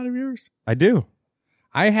remember a lot of yours? I do.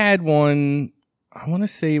 I had one, I want to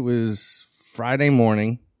say it was Friday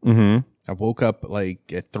morning. Mm-hmm. I woke up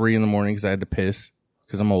like at 3 a.m. because I had to piss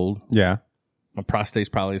because I'm old. Yeah. My prostate's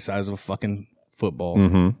probably the size of a fucking football.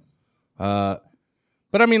 Mm-hmm.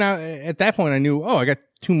 But I mean, at that point I knew, I got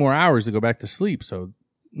 2 more hours to go back to sleep. So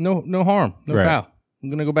no harm, no foul. I'm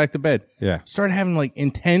going to go back to bed. Yeah. Started having like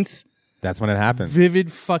intense, that's when it happens. vivid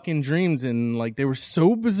fucking dreams. And like, they were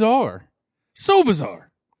so bizarre. So bizarre.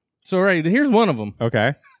 So, right, here's one of them.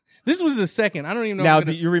 Okay. This was the second. I don't even know. Now,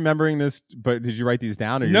 you're remembering this, but did you write these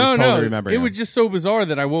down or you're No, just totally remembering it them? was just so bizarre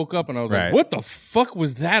that I woke up and I was Right. like, what the fuck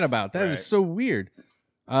was that about? That is so weird.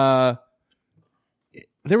 There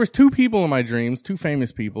was 2 people in my dreams, 2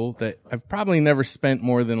 famous people that I've probably never spent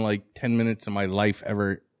more than like 10 minutes of my life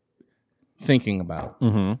ever thinking about.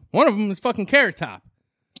 Mm-hmm. One of them is fucking Carrot Top.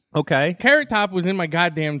 Okay. Carrot Top was in my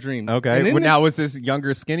goddamn dream. Okay. And Now, was this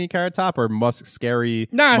younger, skinny Carrot Top or scary,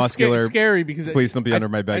 Nah, muscular? scary because Please don't be under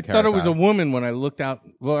my bed, I Carrot thought it was Top. a woman when I looked out.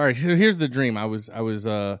 Well, all right. So here's the dream. I was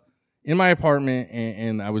in my apartment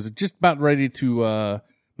and I was just about ready to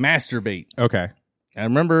masturbate. Okay. I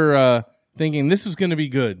remember thinking this is going to be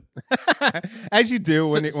good. As you do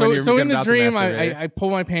when you're so in the about to dream, masturbate. I pull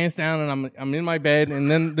my pants down and I'm in my bed and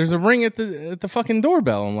then there's a ring at the fucking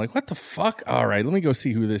doorbell. I'm like, what the fuck? All right, let me go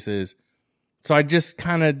see who this is. So I just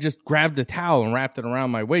kind of grabbed a towel and wrapped it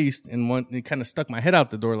around my waist and kind of stuck my head out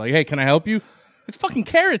the door like, hey, can I help you? It's fucking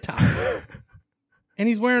Carrot Top. And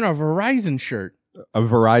he's wearing a Verizon shirt. A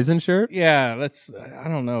Verizon shirt? Yeah, I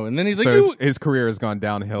don't know. And then he's like, So his career has gone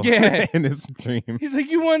downhill Yeah. in his dream. he's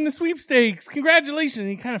like, you won the sweepstakes. Congratulations. And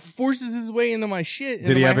he kind of forces his way into my shit.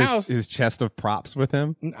 Did he have house. his chest of props with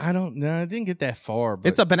him? I don't know. I didn't get that far. But,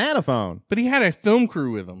 It's a banana phone. but he had a film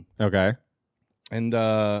crew with him. Okay. And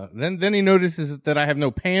then he notices that I have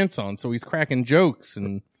no pants on, so he's cracking jokes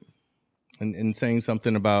and saying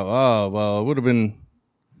something about, oh, well, it would have been,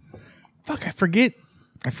 fuck, I forget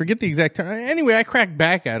the exact term. Anyway, I cracked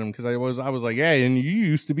back at him because I was like, yeah, and you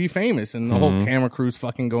used to be famous, and the whole camera crew's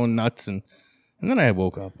fucking going nuts, and then I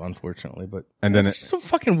woke up, unfortunately, but And then it's just so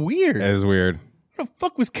fucking weird. It is weird. What the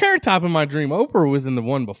fuck was Carrot Top in my dream? Oprah was in the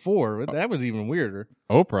one before. That was even weirder.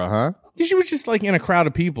 Oprah, huh? She was just like in a crowd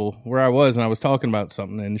of people where I was, and I was talking about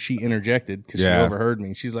something, and she interjected because she overheard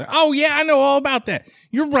me. She's like, "Oh yeah, I know all about that.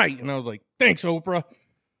 You're right." And I was like, "Thanks, Oprah."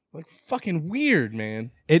 Like fucking weird,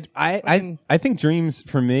 man. I think dreams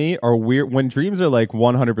for me are weird when dreams are like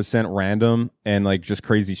 100% random and like just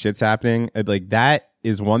crazy shit's happening. Like that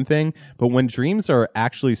is one thing, but when dreams are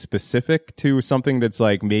actually specific to something that's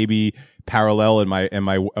like maybe parallel in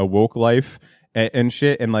my woke life and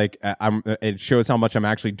shit, and like it shows how much I'm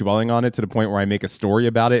actually dwelling on it to the point where I make a story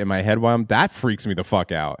about it in my head while that freaks me the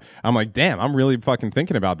fuck out. I'm like, damn, I'm really fucking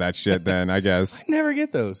thinking about that shit then, I guess. I never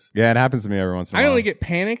get those. Yeah, it happens to me every once in a while. I only get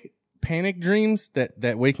panic dreams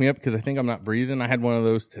that wake me up because I think I'm not breathing. I had one of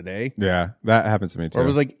those today. Yeah, that happens to me too. Or it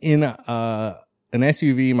was like in an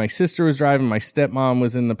SUV. My sister was driving. My stepmom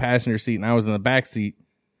was in the passenger seat, and I was in the back seat.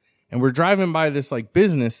 And we're driving by this like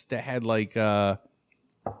business that had like you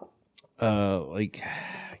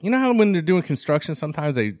know how when they're doing construction,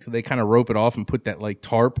 sometimes they kind of rope it off and put that like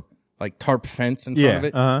tarp fence in front of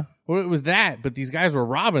it. Well, it was that, but these guys were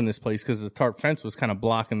robbing this place because the tarp fence was kind of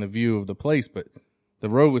blocking the view of the place, but the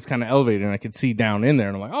road was kind of elevated and I could see down in there.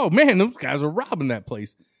 And I'm like, oh man, those guys are robbing that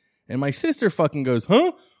place. And my sister fucking goes,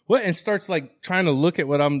 huh? What? And starts like trying to look at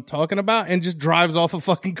what I'm talking about and just drives off a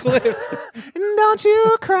fucking cliff. Don't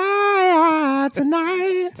you cry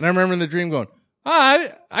tonight. And I remember in the dream going,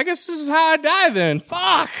 I guess this is how I die then.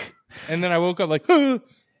 Fuck. And then I woke up like, huh.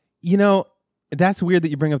 You know, that's weird that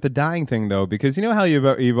you bring up the dying thing though, because you know how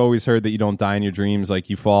you've always heard that you don't die in your dreams, like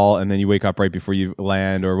you fall and then you wake up right before you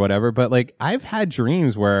land or whatever. But like I've had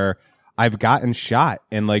dreams where I've gotten shot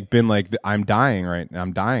and like been like, I'm dying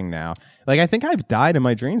now. Like I think I've died in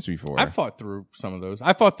my dreams before. I fought through some of those.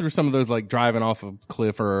 I fought through some of those like driving off a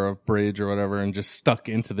cliff or a bridge or whatever and just stuck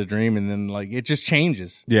into the dream and then like it just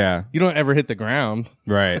changes. Yeah. You don't ever hit the ground.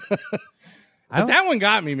 Right. But that one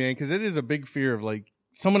got me, man, because it is a big fear of like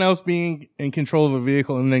someone else being in control of a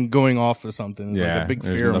vehicle and then going off of something. It's like a big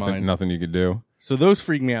fear of mine. Nothing you could do. So those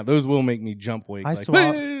freak me out. Those will make me jump wake.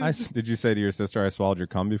 Did you say to your sister, I swallowed your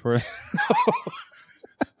cum before? No.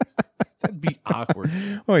 That'd be awkward.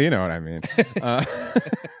 Well, you know what I mean.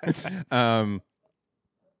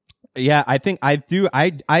 Yeah, I think I do.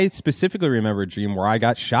 I specifically remember a dream where I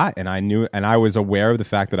got shot and I was aware of the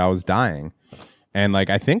fact that I was dying. And like,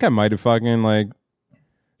 I think I might have fucking like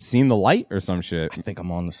seen the light or some shit. I think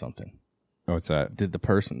I'm on to something. What's that? Did the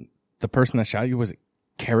person that shot you, was it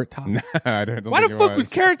Carrot Top? No, I don't Why the fuck was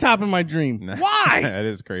Carrot Top in my dream? No. Why? That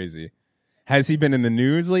is crazy. Has he been in the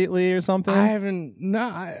news lately or something? I haven't.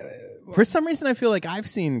 For some reason, I feel like I've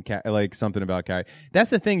seen like something about Carrot. That's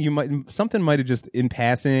the thing. Something might have just in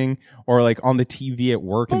passing or like on the TV at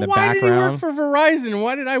work in the background. Why did he work for Verizon?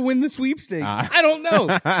 Why did I win the sweepstakes? I don't know.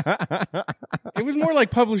 It was more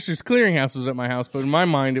like Publishers Clearinghouse was at my house, but in my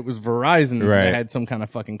mind, it was Verizon that had some kind of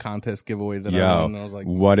fucking contest giveaway that I won. And I was like,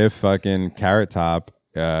 what if fucking Carrot Top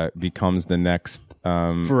becomes the next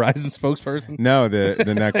Verizon spokesperson? No,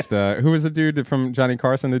 the next who was the dude from Johnny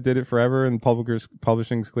Carson that did it forever and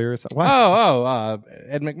Publishing's Clear? What?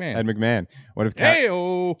 Ed McMahon. Ed McMahon. What if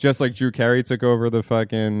just like Drew Carey took over the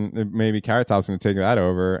fucking, maybe Carrot Top's gonna take that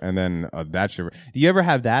over and then that should. Do you ever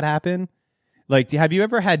have that happen? Like, have you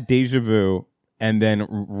ever had deja vu and then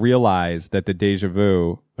realize that the deja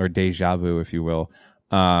vu or deja vu, if you will,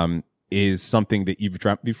 is something that you've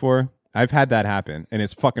dreamt before? I've had that happen, and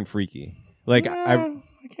it's fucking freaky. Like I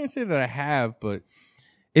can't say that I have, but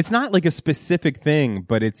it's not like a specific thing,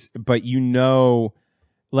 but you know,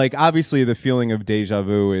 like obviously the feeling of deja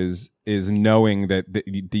vu is knowing that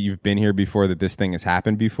you've been here before, that this thing has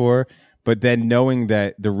happened before, but then knowing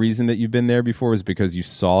that the reason that you've been there before is because you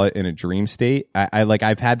saw it in a dream state.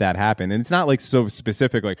 I've had that happen, and it's not like so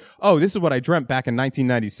specific, like, oh, this is what I dreamt back in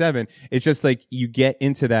 1997. It's just like you get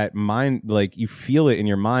into that mind, like you feel it in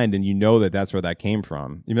your mind, and you know that that's where that came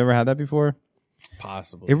from. You've never had that before?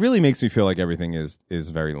 Possibly. It really makes me feel like everything is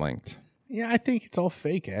very linked. Yeah, I think it's all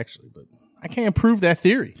fake actually, but I can't prove that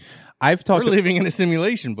theory. We're living in a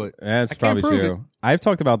simulation, but that's probably true. I've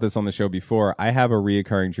talked about this on the show before. I have a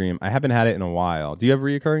reoccurring dream. I haven't had it in a while. Do you have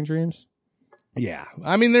reoccurring dreams? Yeah.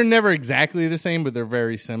 I mean, they're never exactly the same, but they're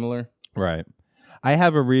very similar. Right. I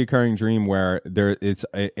have a reoccurring dream where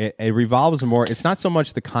it revolves more. It's not so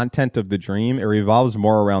much the content of the dream. It revolves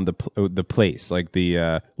more around the place, like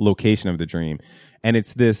the location of the dream. And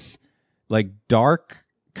it's this like dark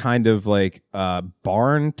kind of like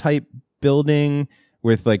barn type building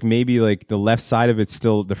with like maybe like the left side of it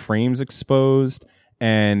still the frame's exposed,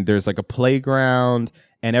 and there's like a playground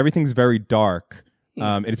and everything's very dark.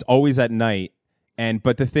 And it's always at night.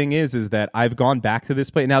 But the thing is that I've gone back to this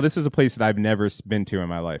place. Now, this is a place that I've never been to in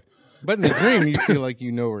my life. But in the dream, you feel like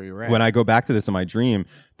you know where you're at. When I go back to this in my dream,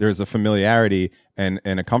 there's a familiarity and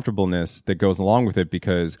a comfortableness that goes along with it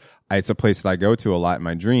because it's a place that I go to a lot in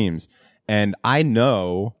my dreams. And I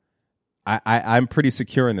know I'm pretty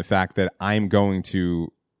secure in the fact that I'm going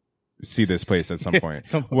to see this place at some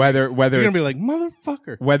point. Whether you're it's gonna be like,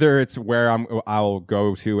 motherfucker. Whether it's where I'll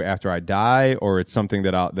go to after I die, or it's something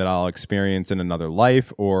that I'll experience in another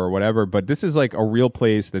life or whatever. But this is like a real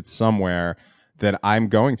place that's somewhere that I'm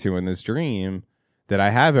going to in this dream that I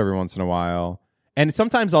have every once in a while. And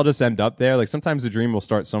sometimes I'll just end up there. Like sometimes the dream will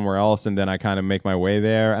start somewhere else and then I kind of make my way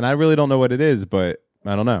there. And I really don't know what it is, but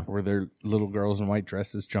I don't know. Were there little girls in white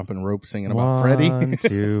dresses jumping rope singing about Freddy? 1,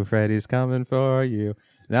 2, Freddy's coming for you.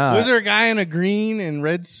 No. Was there a guy in a green and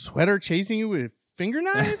red sweater chasing you with finger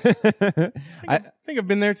knives? I think I've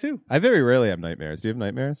been there too. I very rarely have nightmares. Do you have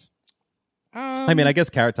nightmares? I mean, I guess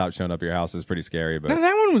Carrot Top showing up at your house is pretty scary, but no,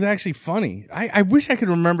 that one was actually funny. I wish I could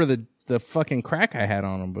remember the fucking crack I had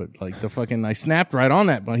on him, but like I snapped right on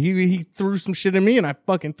that. But he threw some shit at me, and I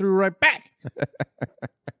fucking threw right back.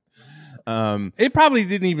 It probably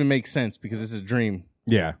didn't even make sense because it's a dream.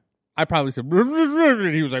 Yeah, I probably said,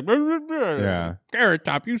 and he was like, yeah, Carrot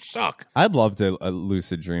Top, you suck. I'd love to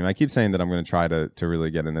lucid dream. I keep saying that I'm going to try to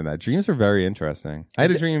really get into that. Dreams are very interesting. I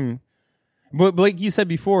had a dream. But like you said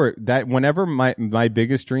before, that whenever my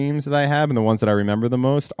biggest dreams that I have and the ones that I remember the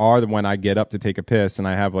most are the when I get up to take a piss and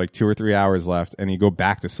I have like 2 or 3 hours left and you go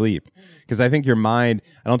back to sleep. Because I think your mind,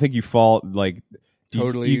 I don't think you fall like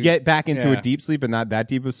totally. You get back into a deep sleep, but not that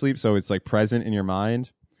deep of sleep, so it's like present in your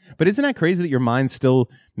mind. But isn't that crazy that your mind's still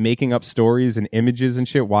making up stories and images and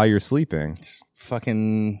shit while you're sleeping? It's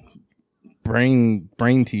fucking brain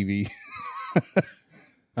TV.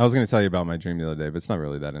 I was going to tell you about my dream the other day, but it's not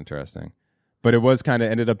really that interesting. But it was kind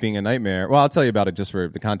of ended up being a nightmare. Well, I'll tell you about it just for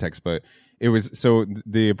the context. But it was so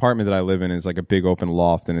the apartment that I live in is like a big open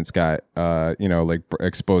loft, and it's got like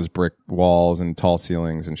exposed brick walls and tall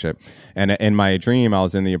ceilings and shit. And in my dream, I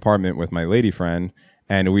was in the apartment with my lady friend,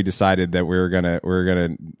 and we decided that we were gonna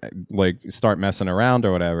like start messing around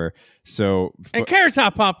or whatever. So and Carrot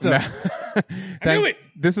Top popped up. I knew it.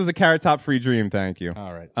 This is a Carrot Top free dream. Thank you.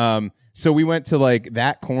 All right. So we went to like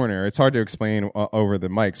that corner. It's hard to explain over the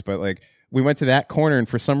mics, but like. We went to that corner, and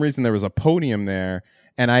for some reason there was a podium there,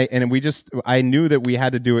 and I knew that we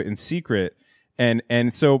had to do it in secret,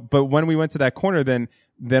 and so but when we went to that corner, then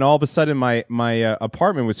all of a sudden my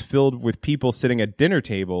apartment was filled with people sitting at dinner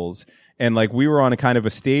tables, and like we were on a kind of a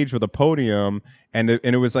stage with a podium, and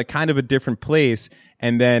it was like kind of a different place,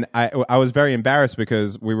 and then I was very embarrassed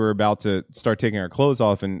because we were about to start taking our clothes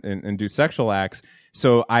off and do sexual acts.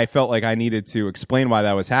 So I felt like I needed to explain why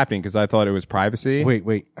that was happening because I thought it was privacy.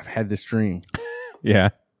 Wait. I've had this dream.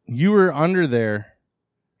 Yeah. You were under there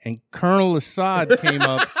and Colonel Assad came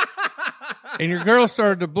up and your girl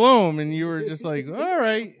started to blow him and you were just like, all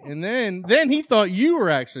right. And then he thought you were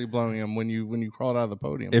actually blowing him when you crawled out of the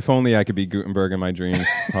podium. If only I could be Gutenberg in my dreams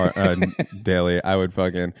daily, I would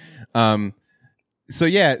fucking...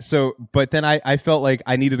 but then I felt like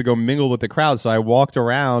I needed to go mingle with the crowd, so I walked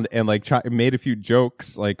around and like made a few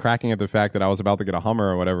jokes, like cracking at the fact that I was about to get a Hummer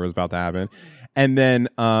or whatever was about to happen, and then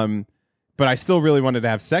but I still really wanted to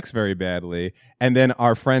have sex very badly, and then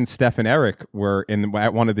our friends Steph and Eric were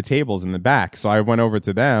at one of the tables in the back, so I went over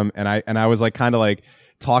to them and I was like kind of like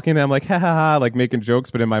talking to them like ha ha ha, like making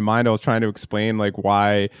jokes, but in my mind I was trying to explain like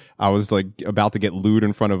why I was like about to get lewd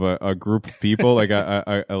in front of a group of people, like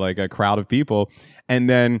a crowd of people. And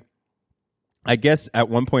then I guess at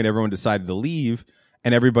one point everyone decided to leave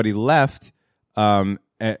and everybody left. And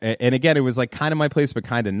again, it was like kind of my place, but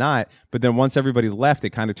kind of not. But then once everybody left,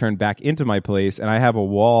 it kind of turned back into my place. And I have a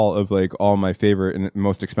wall of like all my favorite and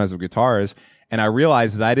most expensive guitars. And I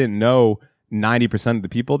realized that I didn't know 90% of the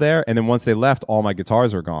people there. And then once they left, all my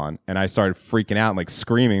guitars were gone. And I started freaking out and like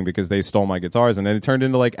screaming because they stole my guitars. And then it turned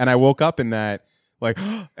into like, and I woke up in that like,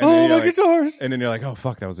 and oh, my guitars. And then you're like, oh,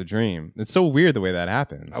 fuck, that was a dream. It's so weird the way that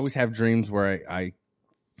happens. I always have dreams where I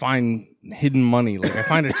find hidden money. Like I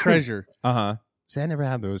find a treasure. Uh-huh. See, I never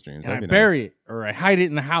had those dreams. And I bury it or I hide it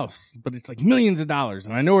in the house, but it's like millions of dollars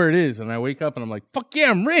and I know where it is. And I wake up and I'm like, fuck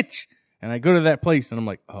yeah, I'm rich. And I go to that place and I'm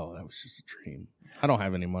like, oh, that was just a dream. I don't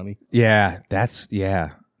have any money. Yeah,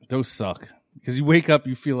 those suck. Because you wake up,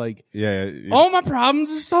 you feel like, yeah. All my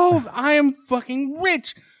problems are solved. I am fucking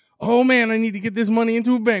rich. Oh man, I need to get this money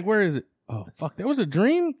into a bank. Where is it? Oh fuck, that was a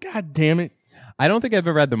dream? God damn it. I don't think I've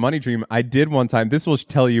ever had the money dream. I did one time. This will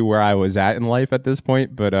tell you where I was at in life at this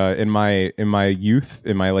point, but in my youth,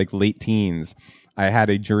 in my like late teens, I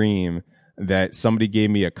had a dream that somebody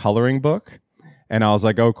gave me a coloring book. And I was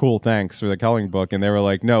like, oh, cool, thanks for the coloring book. And they were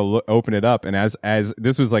like, no, look, open it up. And as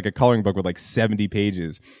this was like a coloring book with like 70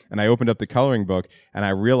 pages. And I opened up the coloring book and I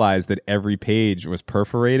realized that every page was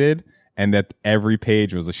perforated and that every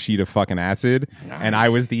page was a sheet of fucking acid. Nice. And I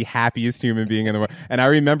was the happiest human being in the world. And I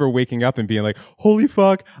remember waking up and being like, holy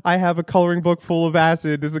fuck, I have a coloring book full of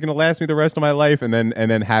acid. This is going to last me the rest of my life. And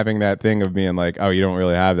then having that thing of being like, oh, you don't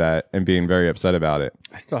really have that, and being very upset about it.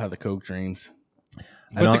 I still have the Coke dreams.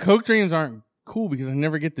 But the Coke dreams aren't cool because I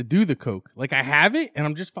never get to do the Coke. Like, I have it and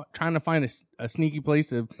I'm just trying to find a sneaky place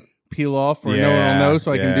to peel off where no one will know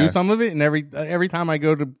so I can do some of it. And every time I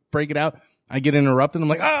go to break it out, I get interrupted. I'm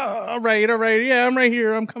like, oh, all right. Yeah, I'm right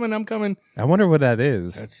here. I'm coming. I wonder what that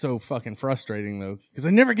is. That's so fucking frustrating, though, because I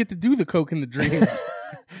never get to do the Coke in the dreams.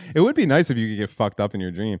 It would be nice if you could get fucked up in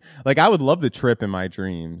your dream. Like, I would love the trip in my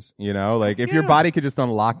dreams, you know? Like, if your body could just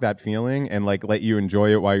unlock that feeling and, like, let you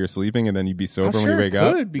enjoy it while you're sleeping, and then you'd be sober when you wake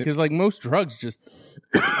up. Could, because, like, most drugs just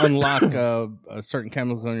unlock a certain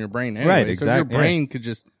chemical in your brain anyway. Right, exactly. So your brain could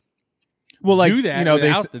just... Well, like, do that, you know,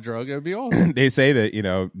 without the drug, it would be awesome. They say that, you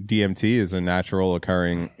know, DMT is a natural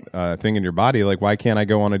occurring thing in your body. Like, why can't I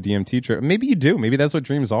go on a DMT trip? Maybe you do. Maybe that's what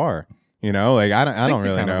dreams are. You know, like, I don't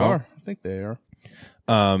really know. I think they are.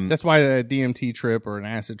 That's why a DMT trip or an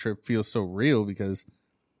acid trip feels so real, because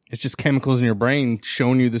it's just chemicals in your brain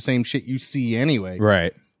showing you the same shit you see anyway.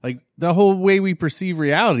 Right. Like, the whole way we perceive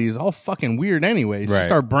reality is all fucking weird anyway. It's just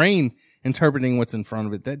our brain interpreting what's in front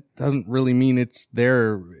of it. That doesn't really mean it's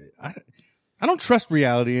there. I don't trust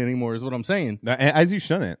reality anymore, is what I'm saying. As you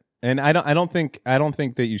shouldn't. And I don't think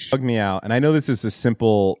that you should me out. And I know this is a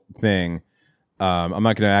simple thing. I'm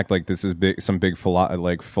not going to act like this is some big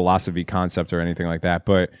philosophy concept or anything like that.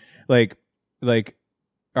 But like,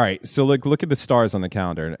 all right. So look at the stars on the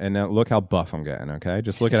calendar, and now look how buff I'm getting. Okay,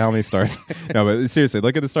 just look at how many stars. No, but seriously,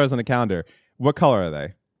 look at the stars on the calendar. What color are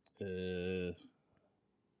they? They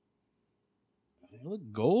look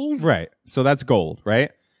gold. Right. So that's gold,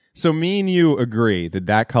 right? So me and you agree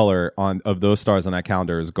that color of those stars on that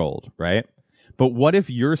calendar is gold, right? But what if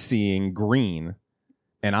you're seeing green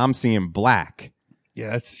and I'm seeing black? Yeah,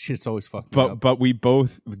 that shit's always fucked up. But we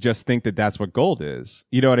both just think that that's what gold is.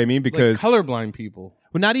 You know what I mean? Because like colorblind people.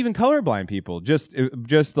 Well, not even colorblind people.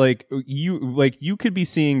 Just like you could be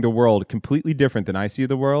seeing the world completely different than I see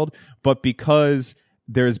the world, but because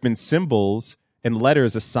there's been symbols and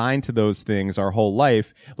letters assigned to those things our whole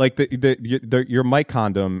life, like your mic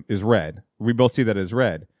condom is red. We both see that as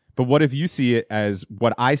red. But what if you see it as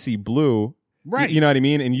what I see blue? Right. You know what I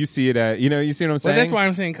mean? And you see it as, you see what I'm saying? Well, that's why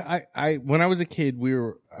I'm saying I when I was a kid,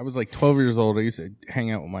 I was like 12 years old. I used to hang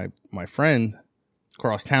out with my friend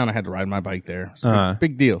across town. I had to ride my bike there. So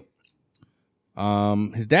big deal.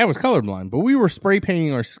 His dad was colorblind, but we were spray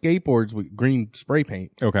painting our skateboards with green spray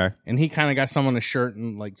paint. Okay. And he kind of got some on his shirt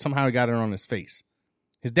and like somehow he got it on his face.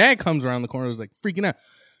 His dad comes around the corner and was like freaking out.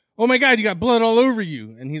 Oh my God, you got blood all over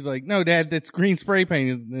you. And he's like, no, Dad, that's green spray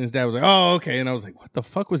paint. And his dad was like, oh, okay. And I was like, what the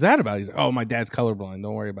fuck was that about? He's like, oh, my dad's colorblind.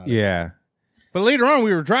 Don't worry about it. Yeah. But later on,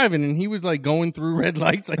 we were driving and he was like going through red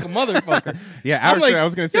lights like a motherfucker. Yeah, actually, I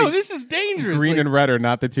was going to say, yo, this is dangerous. Green and red are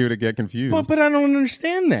not the two to get confused. But I don't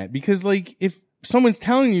understand that, because like if someone's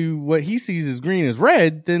telling you what he sees as green is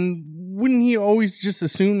red, then wouldn't he always just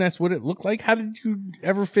assume that's what it looked like? How did you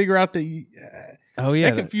ever figure out that? Oh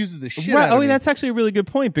yeah, that confuses the shit out of me. That's actually a really good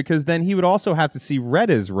point, because then he would also have to see red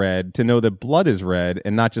as red to know that blood is red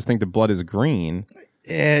and not just think that blood is green.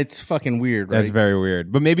 It's fucking weird, right? That's very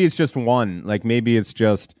weird. But maybe it's just one. Like maybe it's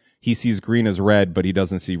just he sees green as red, but he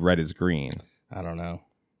doesn't see red as green. I don't know.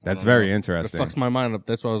 That's very interesting. It fucks my mind up.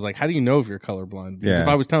 That's why I was like, how do you know if you're colorblind? Because if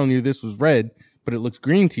I was telling you this was red, but it looks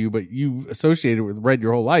green to you, but you've associated it with red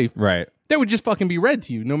your whole life, right? That would just fucking be red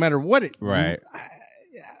to you, no matter what it. Right.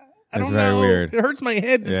 I don't know. Very weird. It hurts my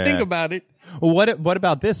head to think about it. Well, what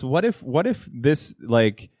about this? What if this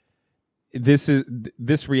like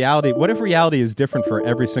this reality? What if reality is different for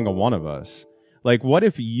every single one of us? Like, what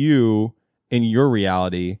if you in your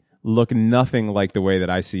reality look nothing like the way that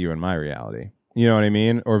I see you in my reality? You know what I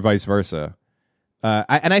mean? Or vice versa.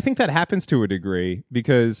 And I think that happens to a degree,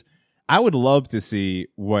 because I would love to see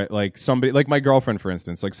what, like, somebody, like my girlfriend, for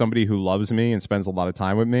instance, like somebody who loves me and spends a lot of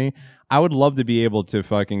time with me. I would love to be able to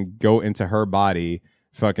fucking go into her body,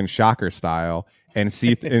 fucking Shocker style, and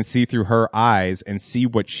see through her eyes and see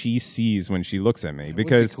what she sees when she looks at me.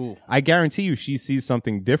 Because cool. I guarantee you, she sees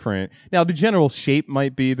something different. Now, the general shape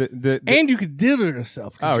might be the and you could diddle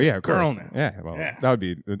yourself. Oh yeah, of girl course. now. Yeah, well, that would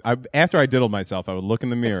be. After I diddled myself, I would look in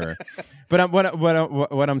the mirror. But what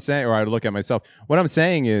I'm saying, or I would look at myself. What I'm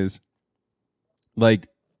saying is, like,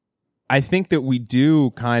 I think that we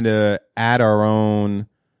do kind of add our own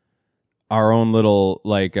our own little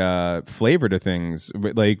like flavor to things.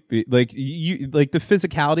 Like the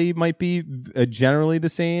physicality might be generally the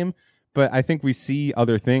same, but I think we see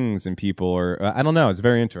other things in people, or I don't know. It's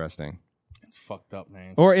very interesting. It's fucked up,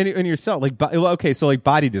 man. Or in yourself, like okay, so like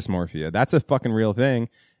body dysmorphia, that's a fucking real thing,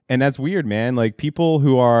 and that's weird, man. Like people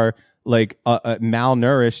who are like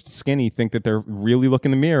malnourished, skinny, think that they're really look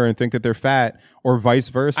in the mirror and think that they're fat, or vice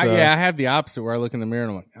versa. I have the opposite where I look in the mirror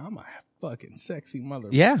and I'm like, I'm a fucking sexy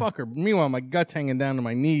motherfucker. Meanwhile, my gut's hanging down to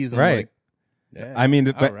my knees. And I'm like, yeah, I mean,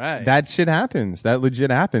 right. That shit happens. That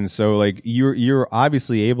legit happens. So like you're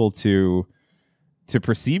obviously able to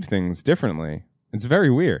perceive things differently. It's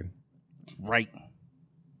very weird. Right.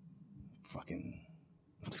 Fucking,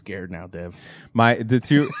 I'm scared now, Dev.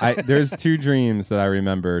 There's two dreams that I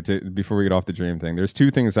remember before we get off the dream thing. There's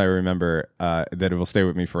two things I remember that will stay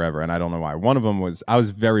with me forever, and I don't know why. One of them was I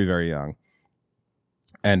was very, very young.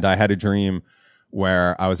 And I had a dream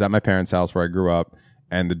where I was at my parents' house where I grew up,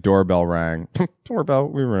 and the doorbell rang. Doorbell?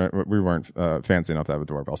 We weren't fancy enough to have a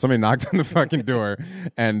doorbell. Somebody knocked on the fucking door,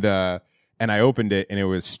 and I opened it, and it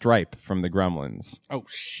was Stripe from the Gremlins. Oh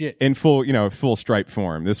shit! In full Stripe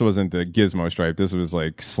form. This wasn't the Gizmo Stripe. This was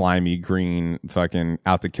like slimy green, fucking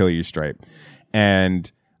out to kill you Stripe.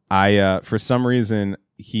 And I, for some reason,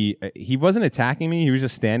 he wasn't attacking me. He was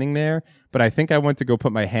just standing there. But I think I went to go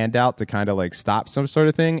put my hand out to kind of like stop some sort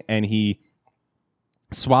of thing, and he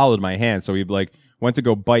swallowed my hand. So he like went to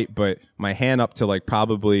go bite, but my hand up to like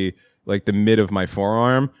probably like the mid of my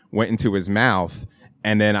forearm went into his mouth,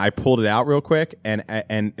 and then I pulled it out real quick, and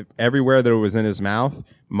everywhere that it was in his mouth,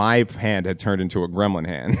 my hand had turned into a gremlin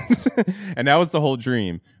hand. And that was the whole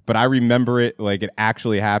dream. But I remember it like it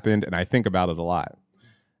actually happened, and I think about it a lot.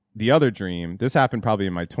 The other dream, this happened probably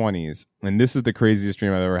in my 20s, and this is the craziest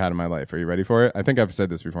dream I've ever had in my life. Are you ready for it? I think I've said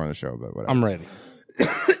this before on the show, but whatever. I'm ready.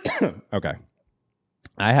 Okay.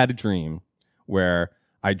 I had a dream where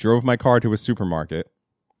I drove my car to a supermarket.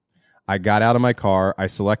 I got out of my car. I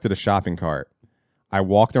selected a shopping cart. I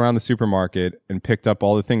walked around the supermarket and picked up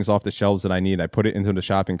all the things off the shelves that I need. I put it into the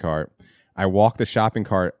shopping cart. I walked the shopping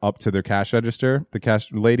cart up to the cash register. The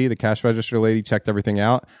cash register lady checked everything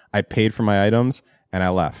out. I paid for my items. And I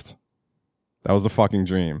left. That was the fucking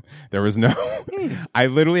dream. There was no... I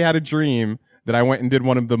literally had a dream that I went and did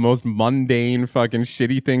one of the most mundane fucking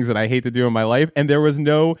shitty things that I hate to do in my life. And there was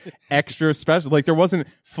no extra special... Like, there wasn't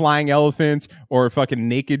flying elephants or fucking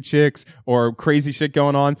naked chicks or crazy shit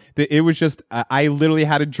going on. It was just... I literally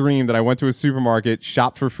had a dream that I went to a supermarket,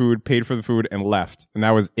 shopped for food, paid for the food, and left. And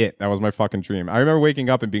that was it. That was my fucking dream. I remember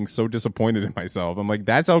waking up and being so disappointed in myself. I'm like,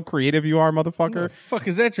 that's how creative you are, motherfucker? What the fuck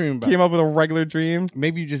is that dream about? Came up with a regular dream.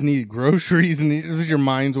 Maybe you just needed groceries, and it was your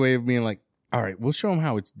mind's way of being like, all right, we'll show him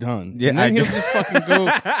how it's done. Yeah, and then he'll just fucking go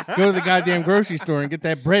to the goddamn grocery store and get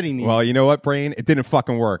that bread he needs. Well, you know what, brain? It didn't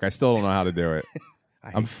fucking work. I still don't know how to do it.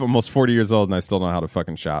 I'm almost 40 years old and I still don't know how to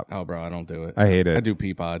fucking shop. Oh, bro, I don't do it. I hate it. I do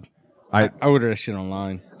Peapod. I order that shit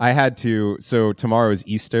online. I had to. So tomorrow is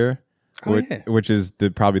Easter, which is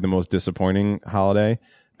probably the most disappointing holiday,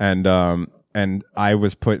 and I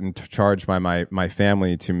was put in charge by my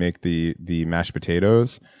family to make the mashed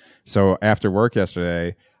potatoes. So after work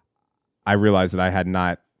yesterday, I realized that I had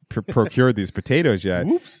not procured these potatoes yet.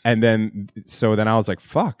 Oops. And then I was like,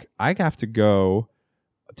 fuck, I have to go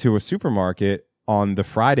to a supermarket on the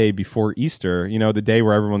Friday before Easter, the day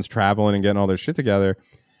where everyone's traveling and getting all their shit together.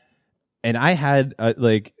 And I had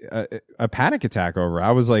a panic attack over it.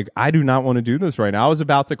 I was like, I do not want to do this right now. I was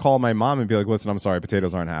about to call my mom and be like, listen, I'm sorry,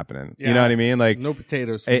 potatoes aren't happening. Yeah, you know what I mean? Like, no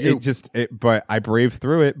potatoes for you. But I braved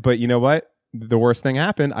through it. But you know what? The worst thing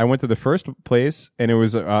happened. I went to the first place and it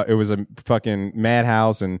was a fucking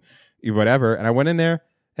madhouse and whatever. And I went in there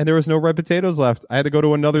and there was no red potatoes left. I had to go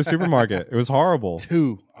to another supermarket. It was horrible.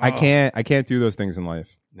 Two. Oh. I can't do those things in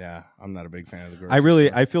life. Yeah, I'm not a big fan of the grocery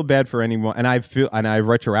store. I feel bad for anyone, and I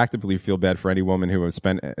retroactively feel bad for any woman who has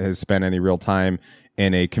spent any real time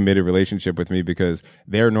in a committed relationship with me, because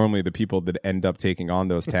they're normally the people that end up taking on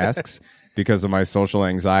those tasks because of my social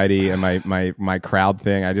anxiety and my crowd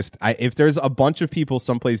thing. If there's a bunch of people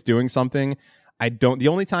someplace doing something, the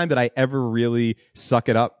only time that I ever really suck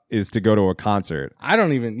it up is to go to a concert. I'm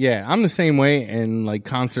the same way, and like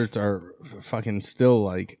concerts are fucking still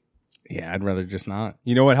like, yeah, I'd rather just not.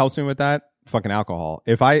 You know what helps me with that? Fucking alcohol.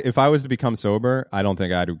 If I was to become sober, I don't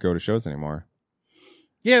think I'd go to shows anymore.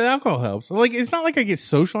 Yeah, the alcohol helps. Like, it's not like I get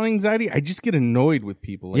social anxiety. I just get annoyed with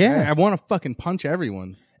people. Like, yeah. I want to fucking punch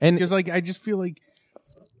everyone. And because like, I just feel like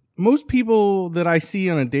most people that I see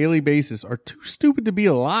on a daily basis are too stupid to be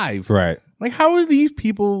alive. Right. Like, how are these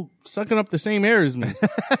people sucking up the same air as me?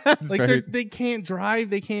 Like, they can't drive.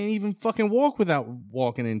 They can't even fucking walk without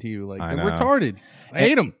walking into you. Like, they're retarded. I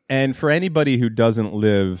hate them. And for anybody who doesn't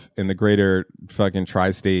live in the greater fucking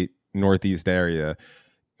tri-state Northeast area,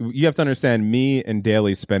 you have to understand, me and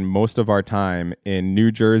Daly spend most of our time in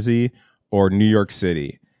New Jersey or New York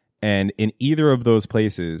City. And in either of those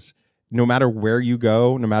places, no matter where you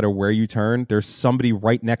go, no matter where you turn, there's somebody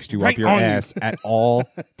right next to you up your ass at all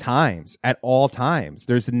times. At all times.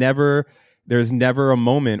 There's never a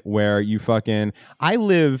moment where you fucking...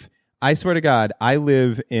 I swear to God, I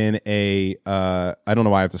live in a... I don't know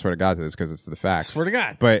why I have to swear to God to this, because it's the facts. Swear to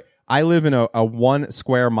God. But I live in a 1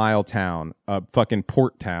 square mile town, a fucking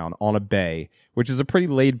port town on a bay, which is a pretty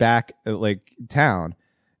laid back like town.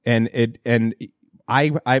 And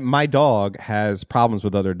my dog has problems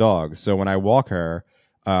with other dogs. So when I walk her,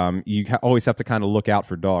 you always have to kind of look out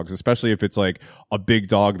for dogs, especially if it's like a big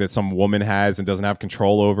dog that some woman has and doesn't have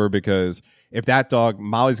control over, because if that dog,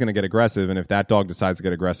 Molly's going to get aggressive. And if that dog decides to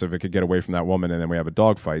get aggressive, it could get away from that woman. And then we have a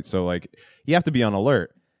dog fight. So like, you have to be on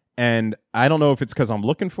alert. And I don't know if it's because I'm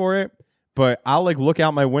looking for it, but I'll like look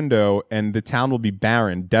out my window and the town will be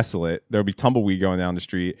barren, desolate. There'll be tumbleweed going down the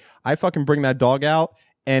street. I fucking bring that dog out,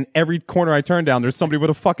 and every corner I turn down, there's somebody with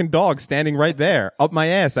a fucking dog standing right there up my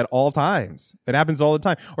ass at all times. It happens all the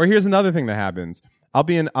time. Or here's another thing that happens. I'll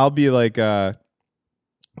be like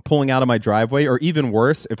pulling out of my driveway, or even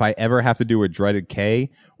worse, if I ever have to do a dreaded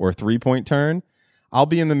K or 3-point turn, I'll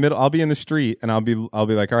be in the middle, I'll be in the street, and I'll be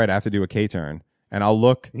like, all right, I have to do a K turn. And I'll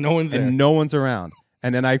look, no one's there. No one's around.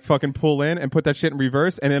 And then I fucking pull in and put that shit in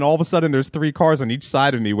reverse, and then all of a sudden there's 3 cars on each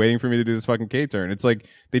side of me waiting for me to do this fucking K turn. It's like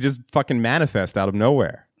they just fucking manifest out of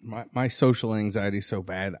nowhere. My social anxiety is so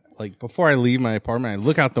bad. Like, before I leave my apartment, I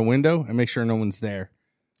look out the window and make sure no one's there.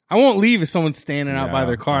 I won't leave if someone's standing out by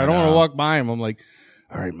their car. I don't want to walk by them. I'm like,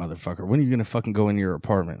 all right, motherfucker, when are you going to fucking go into your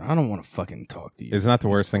apartment? I don't want to fucking talk to you. It's not the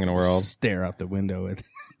worst thing in the world. Stare out the window at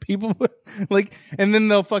people, like, and then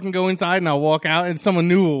they'll fucking go inside and I'll walk out and someone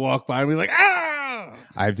new will walk by and be like, ah!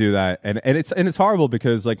 I do that. And it's horrible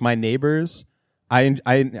because like my neighbors, I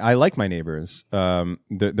like my neighbors.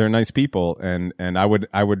 They're nice people, and I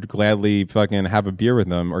would gladly fucking have a beer with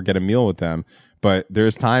them or get a meal with them. But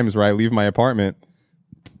there's times where I leave my apartment,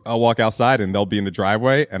 I'll walk outside and they'll be in the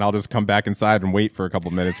driveway, and I'll just come back inside and wait for a couple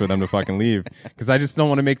minutes for them to fucking leave, because I just don't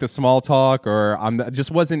want to make the small talk, or just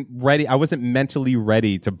wasn't ready. I wasn't mentally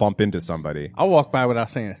ready to bump into somebody. I'll walk by without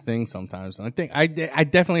saying a thing sometimes. And I think I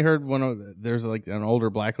definitely heard there's like an older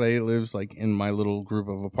black lady that lives like in my little group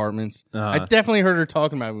of apartments. I definitely heard her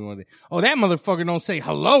talking about me one day. Oh, that motherfucker don't say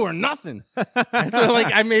hello or nothing. So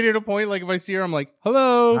like I made it a point, like if I see her, I'm like,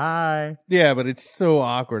 hello. Hi. Yeah, but it's so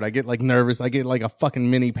awkward. I get like nervous. I get like a fucking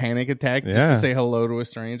mini panic attack just to say hello to a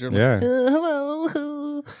stranger. I'm like,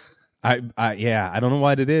 hello. I don't know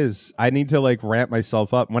what it is. I need to like ramp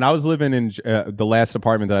myself up. When I was living in the last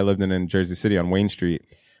apartment that I lived in Jersey City on Wayne Street,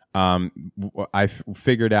 I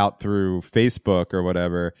figured out through Facebook or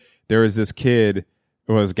whatever, there was this kid,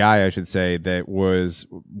 or this guy I should say, that was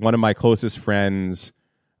one of my closest friends,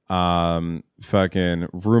 fucking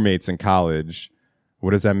roommates in college.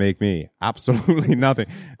 What does that make me? Absolutely nothing.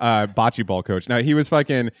 Bocce ball coach. Now he was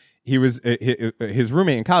his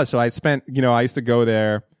roommate in college. So I used to go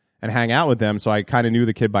there and hang out with them. So I kind of knew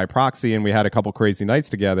the kid by proxy, and we had a couple crazy nights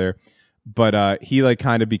together. But he like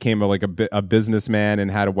kind of became a businessman and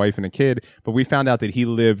had a wife and a kid. But we found out that he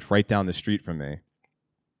lived right down the street from me.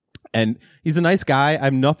 And he's a nice guy.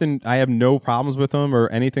 I have no problems with him or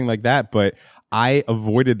anything like that. But I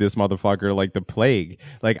avoided this motherfucker like the plague.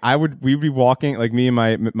 Like we'd be walking, like me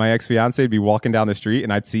and my ex-fiance would be walking down the street,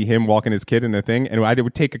 and I'd see him walking his kid in the thing, and I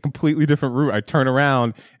would take a completely different route. I'd turn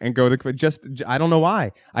around and go I don't know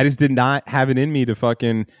why. I just did not have it in me to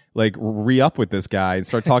fucking like re-up with this guy and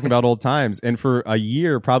start talking about old times. And for a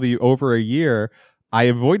year, probably over a year, I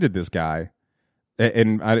avoided this guy.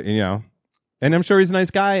 And and I'm sure he's a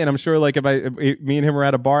nice guy, and I'm sure like if me and him were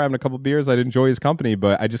at a bar having a couple beers, I'd enjoy his company,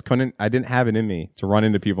 but I didn't have it in me to run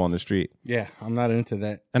into people on the street. Yeah, I'm not into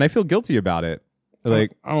that. And I feel guilty about it.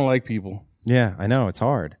 Like, I don't like people. Yeah, I know, it's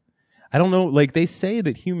hard. I don't know, like they say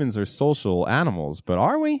that humans are social animals, but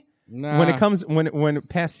are we? Nah. When it comes, when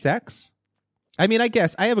past sex? I mean, I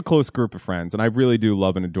guess I have a close group of friends, and I really do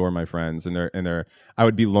love and adore my friends, and I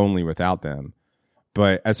would be lonely without them.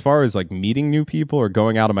 But as far as like meeting new people or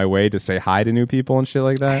going out of my way to say hi to new people and shit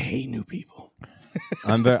like that, I hate new people.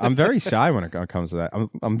 I'm very shy when it comes to that.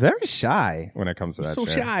 I'm very shy when it comes to that. So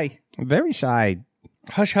shit. Shy. I'm very shy.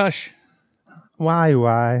 Hush, hush.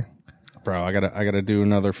 Why? Bro, I gotta do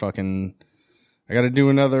another fucking. I gotta do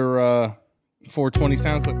another 420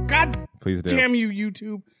 sound clip. God Please do. damn you,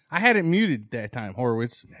 YouTube. I had it muted that time,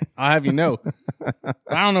 Horowitz. I'll have you know.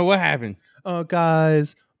 I don't know what happened.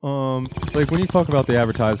 Guys, like when you talk about the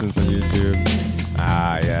advertisements on YouTube,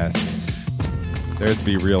 yes, there's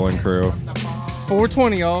Be Real and Crew.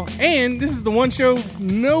 420, y'all. And this is the one show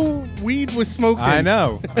no weed was smoked in. I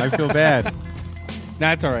know. I feel bad.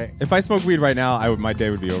 That's all right. If I smoked weed right now, my day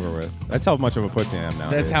would be over with. That's how much of a pussy I am now.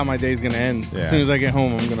 That's how my day's going to end. Yeah. As soon as I get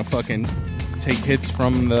home, I'm going to fucking take hits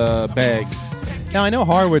from the bag. Now, I know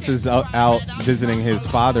Horowitz is out visiting his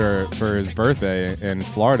father for his birthday in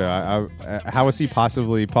Florida. How is he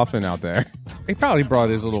possibly puffing out there? He probably brought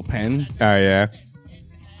his little pen. Oh, yeah.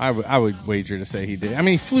 I would wager to say he did. I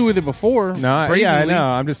mean, he flew with it before. No, yeah, I know.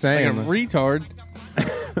 I'm just saying. Like a retard.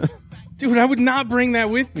 Dude, I would not bring that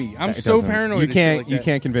with me. I'm so paranoid. You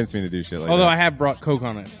can't convince me to do shit like Although that. I have brought Coke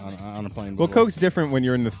on a plane before. Well, Coke's different when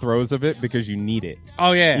you're in the throes of it because you need it.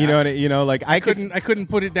 Oh yeah, I couldn't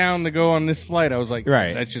put it down to go on this flight. I was like,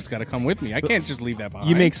 right, that's just got to come with me. I can't just leave that behind.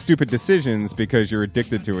 You make stupid decisions because you're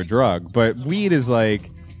addicted to a drug, but weed is like,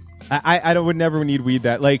 I would never need weed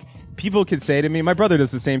that like. People could say to me, my brother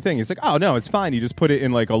does the same thing. He's like, oh, no, it's fine. You just put it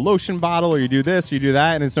in like a lotion bottle or you do this, or you do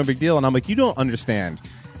that, and it's no big deal. And I'm like, you don't understand.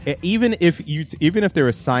 Even if there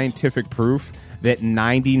is scientific proof that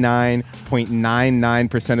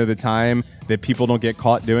 99.99% of the time that people don't get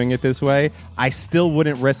caught doing it this way, I still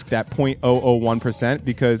wouldn't risk that 0.001%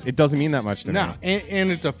 because it doesn't mean that much to me. No,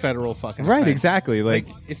 and it's a federal fucking right, offense. Exactly. Like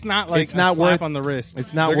it's not like it's not a slap worth on the wrist.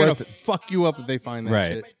 It's not They're worth gonna fuck you up if they find that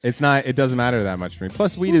right. shit. It's not. It doesn't matter that much for me.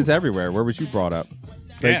 Plus, weed is everywhere. Where was you brought up?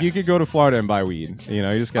 Like Yeah. you could go to Florida and buy weed. You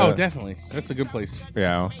know, you just got. Oh, definitely. That's a good place.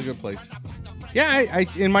 Yeah, it's a good place. Yeah, I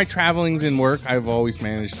in my travelings in work, I've always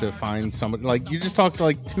managed to find somebody. Like you just talk to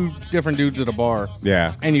like two different dudes at a bar.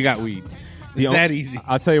 Yeah, and you got weed. It's that easy.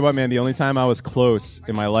 I'll tell you what, man. The only time I was close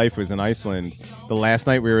in my life was in Iceland. The last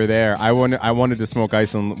night we were there, I wanted to smoke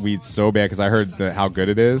Iceland weed so bad because I heard how good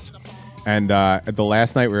it is. And the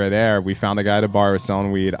last night we were there, we found a guy at a bar who was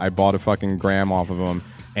selling weed. I bought a fucking gram off of him,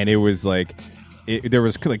 and it was like. There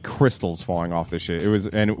was like crystals falling off the shit. It was,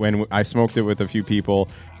 and when I smoked it with a few people,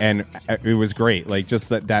 and it was great. Like just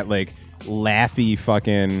that like laughy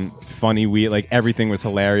fucking funny weed. Like everything was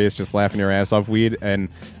hilarious, just laughing your ass off weed, and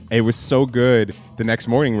it was so good. The next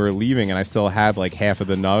morning we were leaving, and I still had like half of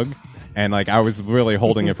the nug, and like I was really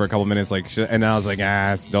holding it for a couple minutes, like shit, and I was like,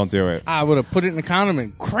 don't do it. I would have put it in a condom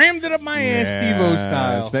and crammed it up my ass, Steve-O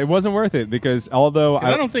style. It wasn't worth it because although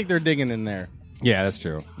I don't think they're digging in there. Yeah, that's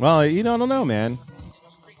true. Well, I don't know, man.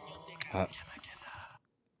 I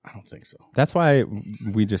don't think so. That's why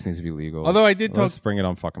we just need to be legal. Although I did Let's bring it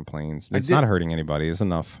on fucking planes. It's not hurting anybody. It's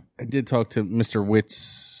enough. I did talk to Mr.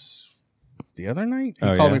 Witz the other night.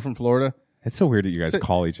 He called me from Florida. It's so weird that you guys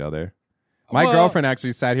call each other. My girlfriend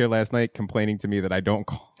actually sat here last night complaining to me that I don't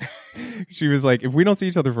call. She was like, if we don't see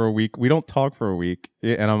each other for a week, we don't talk for a week.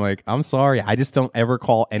 And I'm like, I'm sorry. I just don't ever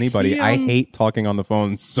call anybody. I hate talking on the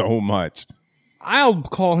phone so much. I'll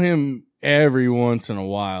call him every once in a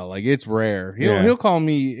while. Like it's rare. He'll call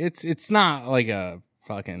me. It's not like a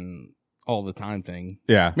fucking all the time thing.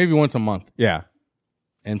 Yeah. Maybe once a month. Yeah.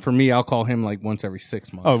 And for me, I'll call him like once every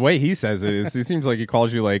 6 months. Oh, the way he says it is, it seems like he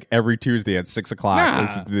calls you like every Tuesday at 6 o'clock. Nah.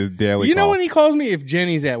 It's the daily You know call. when he calls me? If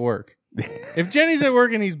Jenny's at work. If Jenny's at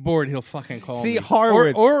work and he's bored, he'll fucking call me. See,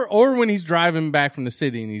 Horowitz. Or when he's driving back from the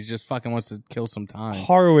city and he's just fucking wants to kill some time.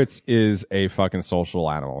 Horowitz is a fucking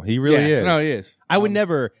social animal. He really is. No, he is. I would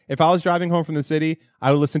never, if I was driving home from the city,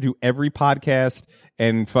 I would listen to every podcast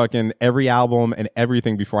and fucking every album and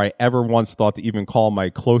everything before I ever once thought to even call my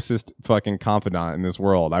closest fucking confidant in this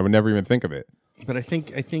world. I would never even think of it. But I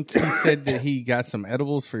think he said that he got some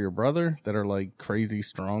edibles for your brother that are like crazy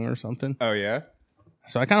strong or something. Oh, yeah?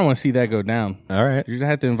 So I kind of want to see that go down. All right. You're going to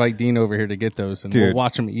have to invite Dean over here to get those, and we'll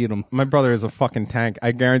watch him eat them. My brother is a fucking tank.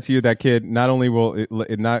 I guarantee you that kid not only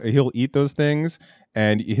he'll eat those things,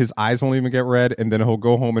 and his eyes won't even get red, and then he'll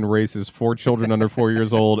go home and raise his 4 children under 4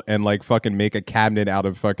 years old and like fucking make a cabinet out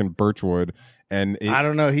of fucking birchwood. And I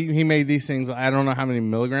don't know. He made these things. I don't know how many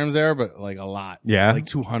milligrams there are, but like a lot. Yeah. Like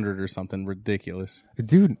 200 or something ridiculous.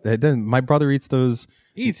 Dude, my brother eats those.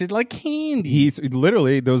 Eats it like candy. He eats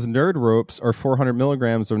literally those nerd ropes are 400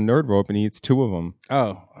 milligrams of nerd rope, and he eats 2 of them.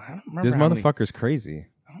 Oh, I don't remember. This motherfucker's crazy.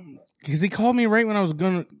 Because he called me right when I was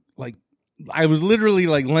gonna I was literally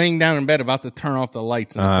like laying down in bed about to turn off the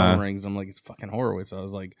lights, and the phone rings. I'm like, it's fucking Horowitz. I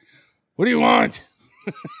was like, what do you want?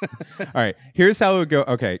 All right, here's how it would go.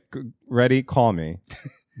 Okay, ready? Call me.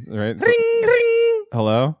 All right. Ring, ring.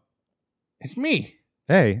 Hello. It's me.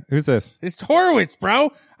 Hey, who's this? It's Horowitz,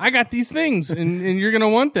 bro. I got these things, and you're gonna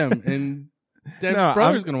want them, and Dev's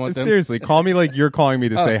brother's gonna want them. Seriously, call me like you're calling me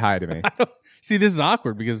to say hi to me. See, this is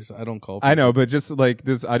awkward because I don't call people. I know, but just like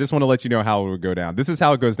this, I just want to let you know how it would go down. This is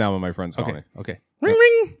how it goes down when my friends call me. Okay. Ring,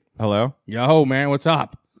 ring. Hello? Yo, man, what's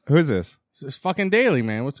up? Who is this? It's fucking Daily,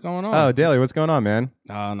 man. What's going on? Oh, Daly, what's going on, man?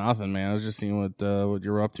 Nothing, man. I was just seeing what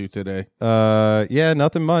you're up to today. Yeah,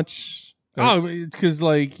 nothing much. Oh, because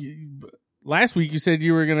like last week you said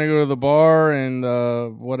you were gonna go to the bar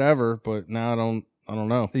and whatever, but now I don't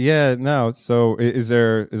know. Yeah, no. So is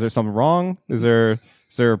there something wrong? Is there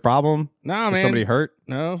a problem? Nah, Is man. somebody hurt?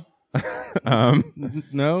 No.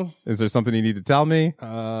 No. Is there something you need to tell me?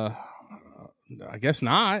 I guess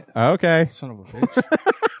not. Okay. Son of a bitch.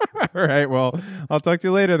 All right. Well, I'll talk to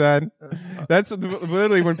you later then. That's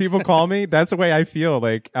literally when people call me. That's the way I feel.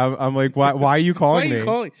 Like I'm like, why are you calling Why are you me?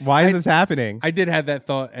 calling? Why is this happening? I did have that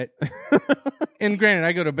thought and granted,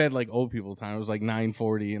 I go to bed like old people time. It was like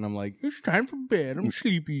 9:40 and I'm like, it's time for bed. I'm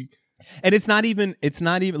sleepy. And it's not even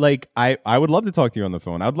like I would love to talk to you on the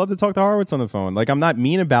phone. I would love to talk to Horowitz on the phone. Like I'm not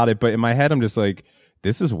mean about it, but in my head I'm just like,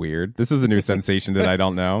 this is weird. This is a new sensation that I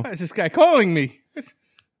don't know. Why is this guy calling me?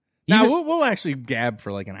 Now we'll actually gab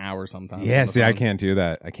for like an hour sometimes. Yeah, on the see, I phone. can't do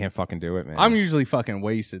that. I can't fucking do it, man. I'm usually fucking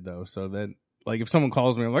wasted though, so that like if someone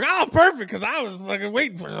calls me, I'm like, oh, perfect, because I was fucking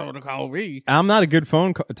waiting for someone to call me. I'm not a good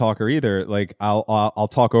phone talker either. Like I'll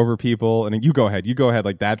talk over people, and then you go ahead,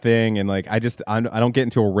 like that thing, and like I don't get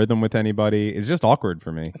into a rhythm with anybody. It's just awkward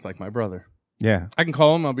for me. It's like my brother. Yeah, I can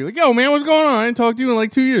call him. I'll be like, yo, man, what's going on? I ain't talked to you in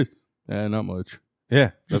like 2 years. Not much.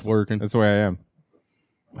 yeah, Just working. That's the way I am.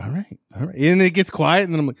 All right. And it gets quiet,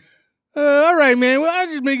 and then I'm like, all right, man. Well, I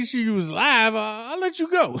was just making sure you was live. I'll let you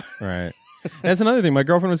go. Right. That's another thing. My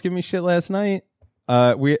girlfriend was giving me shit last night.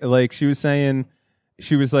 She was saying,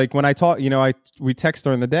 she was like, when I talk, we text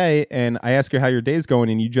during the day, and I ask you how your day's going,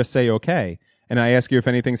 and you just say okay, and I ask you if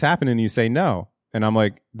anything's happening, and you say no, and I'm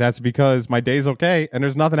like, that's because my day's okay, and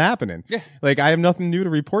there's nothing happening. Yeah. Like I have nothing new to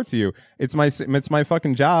report to you. It's my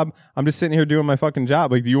fucking job. I'm just sitting here doing my fucking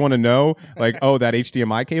job. Like, do you want to know, like, oh, that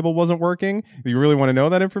HDMI cable wasn't working? Do you really want to know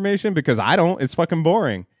that information? Because I don't. It's fucking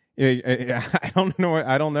boring. I don't know.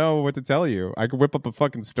 I don't know what to tell you. I could whip up a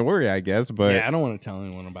fucking story, I guess, but Yeah, I don't want to tell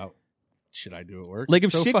anyone about shit I do at work. Like,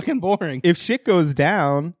 It's if so shit- fucking boring. if shit goes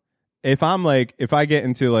down, if I get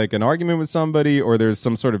into like an argument with somebody, or there's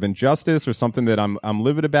some sort of injustice or something that I'm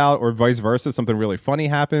livid about, or vice versa, something really funny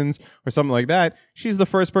happens or something like that, she's the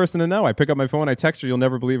first person to know. I pick up my phone, I text her, you'll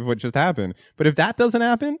never believe what just happened. But if that doesn't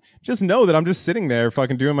happen, just know that I'm just sitting there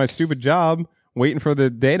fucking doing my stupid job, waiting for the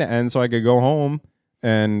day to end so I could go home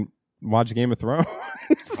and watch Game of Thrones.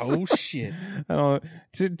 Oh shit! I don't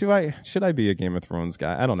know. Should I be a Game of Thrones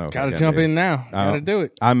guy? I don't know. if I Gotta can jump be. in now. Gotta do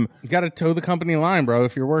it. I'm You gotta toe the company line, bro.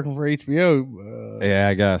 If you're working for HBO, yeah,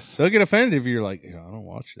 I guess. they'll get offended if you're like, I don't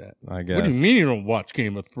watch that. I guess. What do you mean you don't watch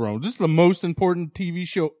Game of Thrones? This is the most important TV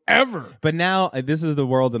show ever. But now this is the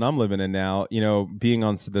world that I'm living in now. Being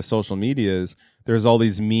on the social medias, there's all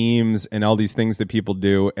these memes and all these things that people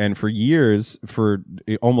do. And for years, for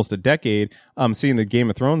almost a decade, I'm seeing the Game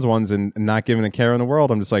of Thrones ones and not giving a care in the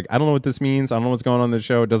world. I'm just like, I don't know what this means. I don't know what's going on in the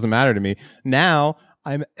show. It doesn't matter to me. Now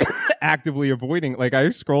I'm actively avoiding. Like, I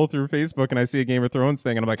scroll through Facebook and I see a Game of Thrones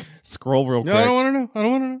thing and I'm like, scroll real quick. No, I don't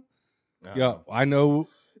want to know. Yo,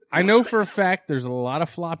 I know for a fact there's a lot of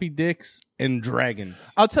floppy dicks and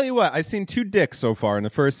dragons. I'll tell you what, I've seen 2 dicks so far in the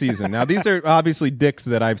first season. Now, these are obviously dicks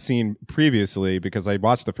that I've seen previously because I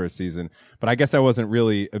watched the first season, but I guess I wasn't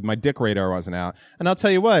really, my dick radar wasn't out. And I'll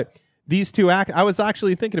tell you what, these 2 I was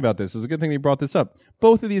actually thinking about this. It's a good thing you brought this up.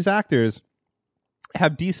 Both of these actors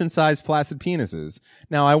have decent sized flaccid penises.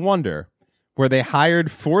 Now, I wonder, were they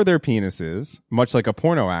hired for their penises, much like a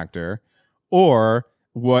porno actor, or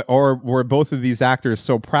were both of these actors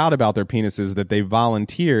so proud about their penises that they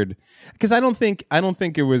volunteered? Because I don't think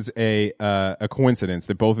it was a coincidence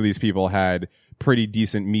that both of these people had pretty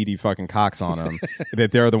decent meaty fucking cocks on them,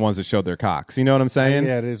 that they're the ones that showed their cocks. You know what I'm saying?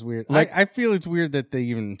 Yeah, it is weird. Like- I feel it's weird that they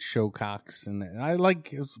even show cocks in that.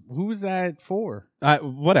 Who was that for?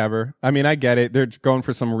 Whatever. I mean, I get it. They're going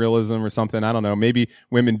for some realism or something. I don't know. Maybe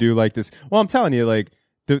women do like this. Well, I'm telling you, like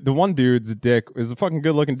the one dude's dick is a fucking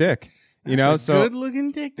good looking dick. Good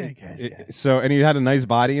looking dick that guy's got. So, and he had a nice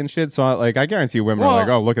body and shit. So, like, I guarantee women are like,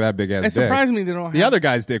 oh, look at that big ass It dick. surprised me they don't have. The other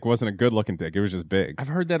guy's dick wasn't a good looking dick. It was just big. I've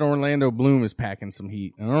heard that Orlando Bloom is packing some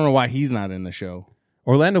heat. I don't know why he's not in the show.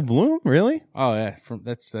 Orlando Bloom? Really? Oh yeah,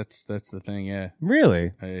 that's the thing. Yeah,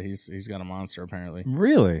 Really? he's got a monster apparently.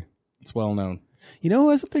 Really? It's well known. You know who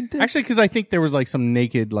has a big dick? Actually, because I think there was like some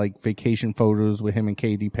naked like vacation photos with him and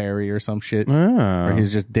Katy Perry or some shit, Oh. where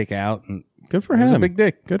he's just dick out and Good for he's him. a big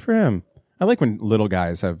dick. Good for him. I like when little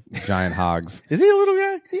guys have giant hogs. Is he a little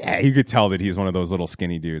guy? Yeah, you could tell that he's one of those little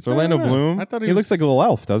skinny dudes. Orlando Yeah, Bloom. I thought he he looks was- like a little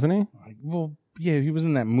elf, doesn't he? Well, yeah, he was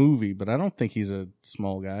in that movie, but I don't think he's a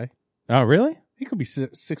small guy. Oh, really? He could be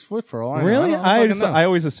 6 foot for all I know. Really? I don't fucking know. I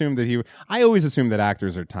always assumed that I always assumed that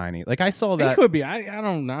actors are tiny. Like I saw He that. could be. I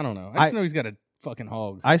don't know. I just know he's got a fucking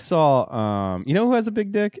hog. I saw. You know who has a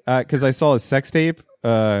big dick? Because I saw his sex tape.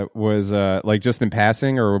 Was like just in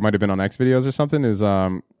passing, or it might have been on X videos or something. Is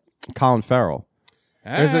Colin Farrell.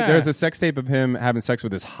 There's a sex tape of him having sex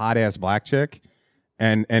with this hot ass black chick,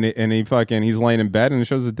 and he's laying in bed and it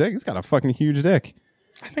shows his dick. He's got a fucking huge dick.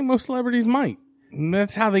 I think most celebrities might. And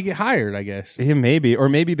that's how they get hired, I guess. Yeah, maybe, or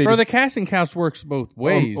maybe they. Or just, the casting couch works both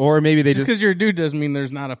ways. or maybe they just because you're a dude doesn't mean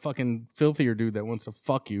there's not a fucking filthier dude that wants to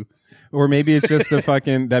fuck you. or maybe it's just the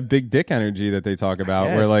fucking that big dick energy that they talk about,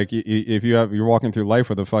 where guess. like if you're walking through life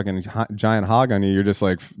with a fucking giant hog on you, you're just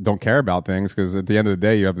like don't care about things because at the end of the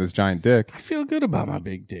day you have this giant dick. I feel good about my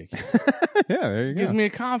big dick. Yeah, there you It go. gives me a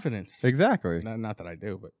confidence. Exactly. Not that I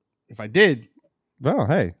do, but if I did, Well,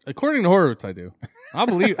 hey, according to Horowitz, I do. I'll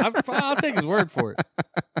believe. I'll take his word for it.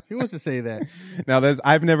 If he wants to say that. now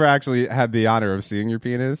I've never actually had the honor of seeing your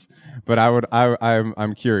penis, but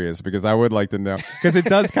I'm curious because I would like to know because it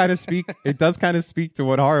does kind of speak to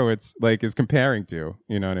what Horowitz like is comparing to.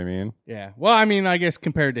 You know what I mean? Yeah. Well, I mean, I guess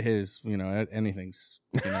compared to his, anything's.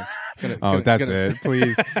 That's it.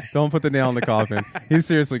 Please don't put the nail in the coffin. He's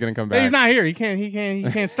seriously gonna come back. He's not here. He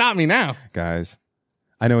can't stop me now. Guys.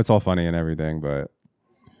 I know it's all funny and everything, but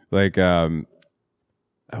like,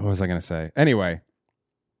 what was I going to say? Anyway.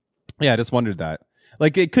 Yeah, I just wondered that.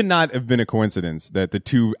 Like, it could not have been a coincidence that the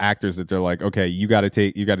two actors that they're like, okay, you got to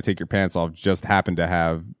take your pants off just happen to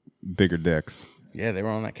have bigger dicks. Yeah, they were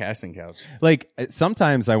on that casting couch. Like,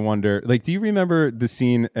 sometimes I wonder, like, do you remember the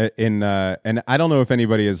scene in, and I don't know if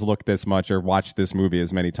anybody has looked this much or watched this movie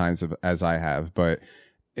as many times as I have, but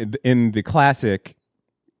in the classic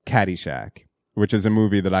Caddyshack, which is a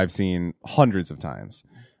movie that I've seen hundreds of times.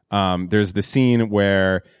 There's the scene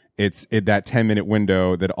where it's that 10-minute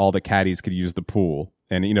window that all the caddies could use the pool.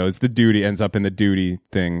 And, it's the duty, ends up in the duty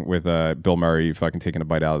thing with Bill Murray fucking taking a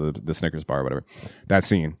bite out of the Snickers bar or whatever. That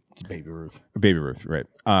scene. It's Baby Ruth. Baby Ruth, right.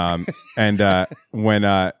 And when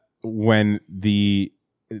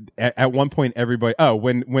at one point everybody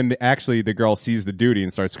when the girl sees the duty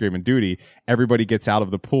and starts screaming duty, everybody gets out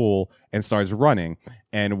of the pool and starts running.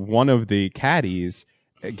 And one of the caddies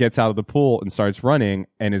gets out of the pool and starts running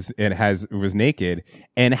and was naked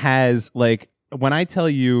and has, like, when I tell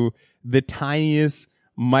you the tiniest,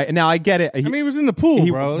 now I get it. He was in the pool,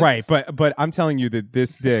 bro. Right, but I'm telling you that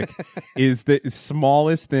this dick is the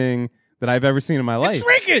smallest thing that I've ever seen in my life. It's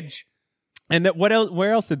shrinkage. And that what else?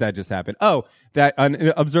 Where else did that just happen? Oh, that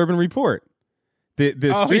Observe and Report. The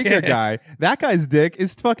streaker guy, that guy's dick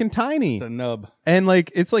is fucking tiny. It's a nub. And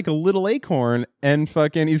like it's like a little acorn, and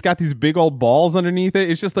fucking he's got these big old balls underneath it.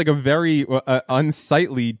 It's just like a very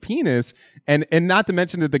unsightly penis, and not to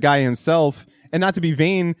mention that the guy himself, and not to be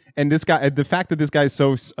vain, and this guy, the fact that this guy's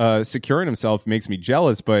so secure in himself makes me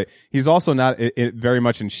jealous. But he's also not very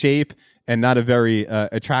much in shape. And not a very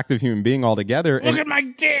attractive human being altogether. Look at my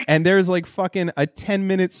dick. And there's like fucking a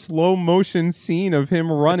 10-minute slow motion scene of him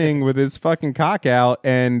running with his fucking cock out.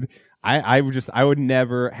 And I would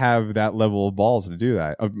never have that level of balls to do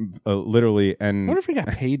that. Literally. And I wonder if he got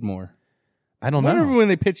paid more. I don't I wonder know. when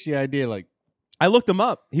they pitched the idea, like, I looked him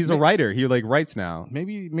up. He's a writer. He like writes now.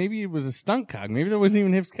 maybe it was a stunt cock. Maybe that wasn't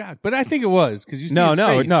even his cock. But I think it was because you see No,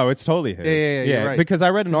 his face. it's totally his. Yeah, you're right. Because I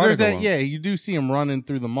read an article. You do see him running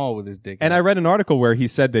through the mall with his dick. And out. I read an article where he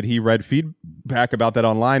said that he read feedback about that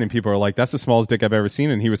online, and people are like, "That's the smallest dick I've ever seen,"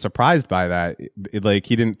 and he was surprised by that. Like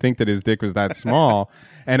he didn't think that his dick was that small.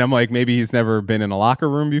 And I'm like, maybe he's never been in a locker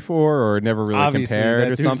room before, or never really Obviously, compared that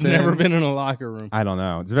or dude's something. never been in a locker room. I don't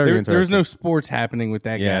know. It's very interesting. There's no sports happening with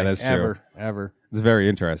that guy. Yeah, that's true. Ever. It's very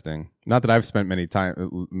interesting. Not that I've spent much time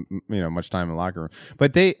in the locker room,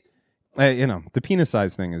 but they, the penis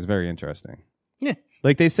size thing is very interesting. Yeah.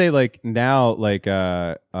 Like they say, like now, like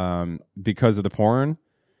because of the porn,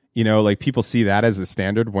 like people see that as the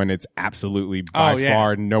standard when it's absolutely by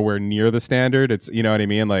far nowhere near the standard. It's, you know what I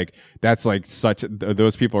mean? Like that's like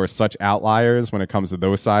those people are such outliers when it comes to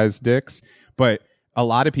those size dicks. But a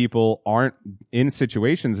lot of people aren't in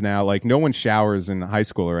situations now, like no one showers in high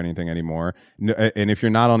school or anything anymore. And if you're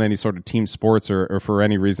not on any sort of team sports or for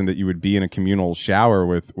any reason that you would be in a communal shower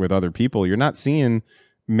with other people, you're not seeing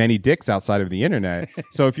many dicks outside of the internet.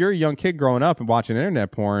 So if you're a young kid growing up and watching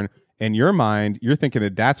internet porn, in your mind, you're thinking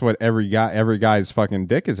that that's what every guy's fucking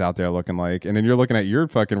dick is out there looking like. And then you're looking at your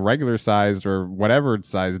fucking regular sized or whatever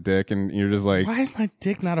sized dick, and you're just like, why is my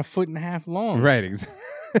dick not a 1.5 feet long? Right,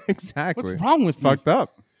 exactly. What's wrong with it's me? fucked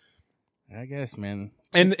up. I guess, man.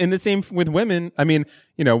 And the same with women. I mean,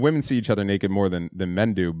 women see each other naked more than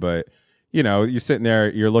men do, but you're sitting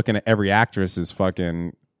there, you're looking at every actress is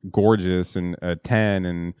fucking gorgeous and a 10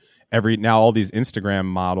 and now all these Instagram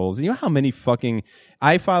models. You know how many fucking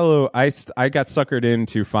I got suckered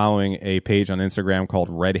into following a page on Instagram called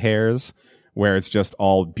Red Hairs, where it's just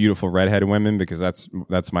all beautiful redhead women because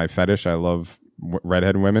that's my fetish. I love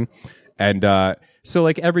redhead women. And so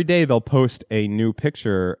like every day they'll post a new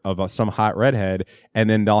picture of some hot redhead, and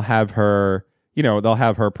then they'll have her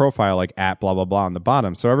profile like at blah blah blah on the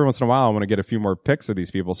bottom. So every once in a while I want to get a few more pics of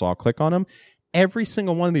these people, so I'll click on them. Every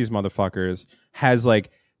single one of these motherfuckers has like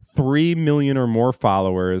 3 million or more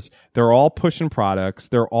followers. They're all pushing products.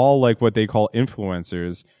 They're all like what they call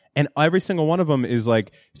influencers. And every single one of them is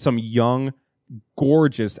like some young,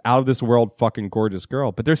 gorgeous, out of this world fucking gorgeous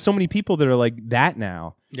girl. But there's so many people that are like that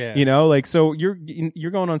now. Yeah. Like, so you're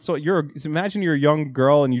going on, imagine you're a young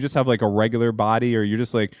girl and you just have like a regular body, or you're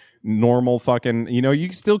just like normal fucking,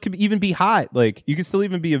 you still could even be hot. Like you could still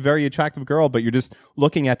even be a very attractive girl, but you're just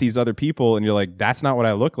looking at these other people and you're like, that's not what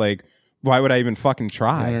I look like. Why would I even fucking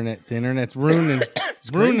try? The internet's ruining,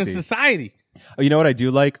 it's ruining society. Oh, you know what I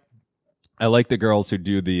do like? I like the girls who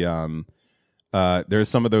do the, there's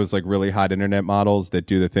some of those like really hot internet models that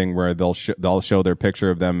do the thing where they'll show their picture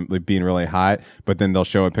of them like being really hot, but then they'll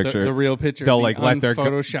show a picture, the real picture. They'll like let their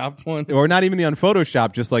photoshopped one, or not even the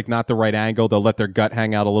unphotoshopped, just like not the right angle. They'll let their gut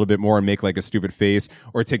hang out a little bit more and make like a stupid face,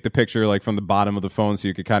 or take the picture like from the bottom of the phone so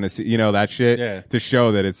you could kind of see, that shit, to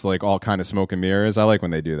show that it's like all kind of smoke and mirrors. I like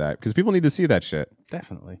when they do that because people need to see that shit.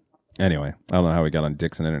 Definitely. Anyway, I don't know how we got on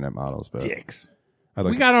dicks and internet models, but dicks.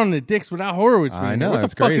 We got on the dicks without Horowitz. I know. What the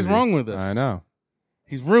fuck is wrong with us? I know.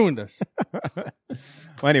 He's ruined us. Well,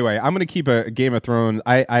 anyway, I'm gonna keep a Game of Thrones.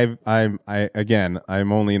 I'm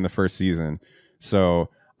only in the first season, so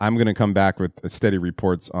I'm gonna come back with steady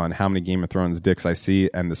reports on how many Game of Thrones dicks I see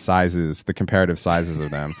and the comparative sizes of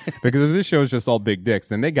them. Because if this show is just all big dicks,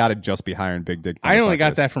 then they gotta just be hiring big dick. I only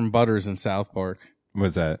got that from Butters in South Park.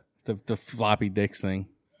 What's that? The floppy dicks thing.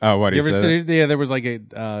 Oh, what you ever said? Yeah, there was like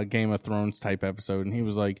a Game of Thrones type episode, and he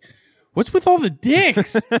was like, "What's with all the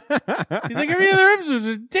dicks?" He's like, every other episode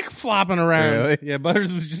there's a dick flopping around. Really? Yeah,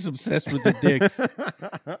 Butters was just obsessed with the dicks.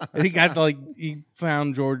 And he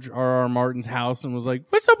found George R.R. Martin's house and was like,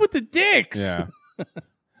 "What's up with the dicks?" Yeah.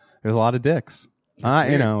 There's a lot of dicks.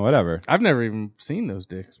 Whatever. I've never even seen those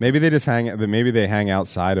dicks. Maybe they just hang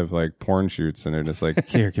outside of like porn shoots and they're just like,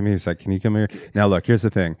 "Here, give me a sec. Can you come here?" Now look, here's the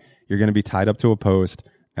thing. You're going to be tied up to a post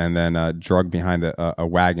and then drugged behind a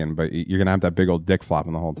wagon, but you're going to have that big old dick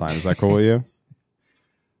flopping the whole time. Is that cool with you?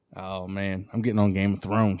 Oh, man. I'm getting on Game of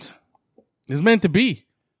Thrones. It's meant to be.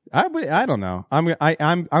 I don't know. I'm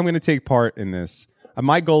going to take part in this.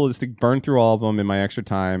 My goal is to burn through all of them in my extra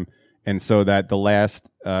time, and so that the last,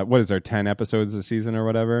 10 episodes this season or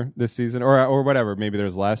whatever, this season, or whatever, maybe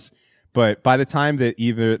there's less. But by the time that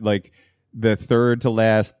either like the third to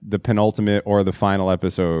last, the penultimate, or the final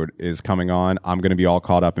episode is coming on, I'm going to be all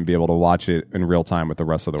caught up and be able to watch it in real time with the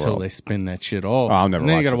rest of the world. Until they spin that shit off. Oh, I'll never. And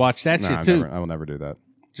then watch you got to it. watch that shit too. I will never do that.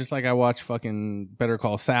 Just like I watch fucking Better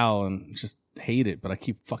Call Saul and just hate it, but I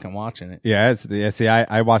keep fucking watching it. Yeah, see,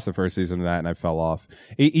 I watched the first season of that and I fell off.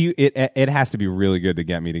 It has to be really good to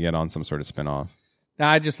get me to get on some sort of spinoff.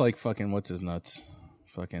 I just like fucking what's his nuts,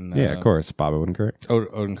 fucking yeah, of course, Bob Odenkirk.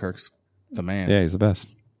 Odenkirk's the man. Yeah, he's the best.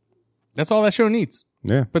 That's all that show needs.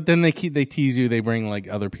 Yeah, but then they tease you. They bring like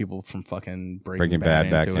other people from fucking Breaking Bad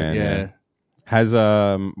back in. Yeah. Has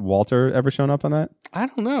Walter ever shown up on that? I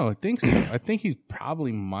don't know. I think so. I think he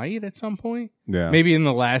probably might at some point. Yeah, maybe in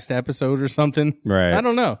the last episode or something. Right. I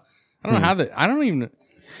don't know. I don't know how that. I don't even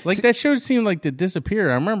like that show seemed like to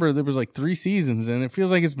disappear. I remember there was like 3 seasons, and it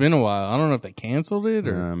feels like it's been a while. I don't know if they canceled it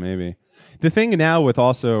or maybe. The thing now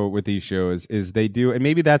with these shows is they do, and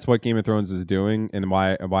maybe that's what Game of Thrones is doing, and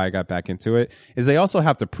why I got back into it, is they also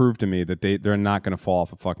have to prove to me that they're not going to fall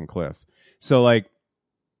off a fucking cliff. So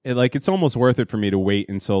it's almost worth it for me to wait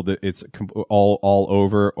until it's all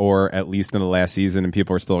over, or at least in the last season, and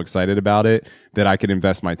people are still excited about it, that I could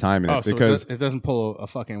invest my time in it. So because it doesn't pull a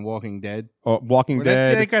fucking Walking Dead. Walking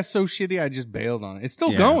Dead. That got so shitty, I just bailed on it. It's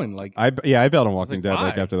still going. I bailed on Walking Dead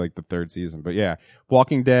after the 3rd season. But yeah,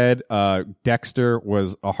 Walking Dead, Dexter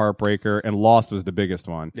was a heartbreaker, and Lost was the biggest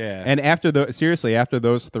one. Yeah. And after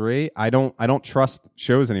those 3, I don't trust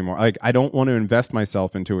shows anymore. Like, I don't want to invest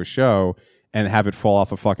myself into a show and have it fall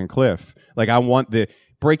off a fucking cliff. Like, I want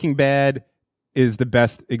Breaking Bad is the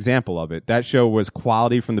best example of it. That show was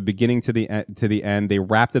quality from the beginning to the end. They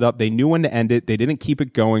wrapped it up. They knew when to end it. They didn't keep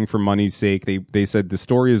it going for money's sake. They said the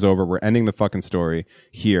story is over. We're ending the fucking story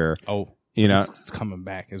here. It's coming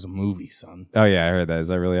back as a movie, son. Oh yeah, I heard that. Is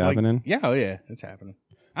that really happening? Yeah, oh yeah, it's happening.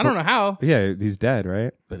 I don't know how, Yeah, he's dead,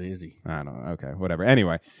 right? but is he? I don't know. Okay, whatever.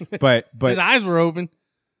 Anyway, but His eyes were open.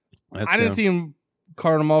 I didn't see him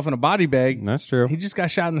cart him off in a body bag. That's true. He just got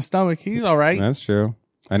shot in the stomach. He's all right. That's true.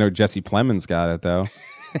 I know Jesse Plemons got it though.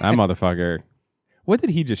 That motherfucker. What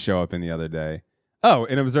did he just show up in the other day? Oh,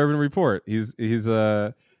 in Observe and Report. He's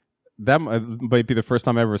that might be the first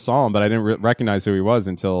time I ever saw him, but I didn't recognize who he was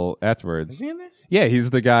until afterwards. Is he in there? Yeah, he's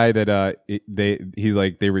the guy that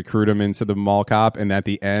they recruit him into the mall cop, and at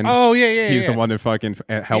the end, he's the one that fucking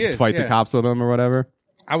helps fight the cops with him or whatever.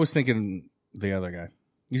 I was thinking the other guy.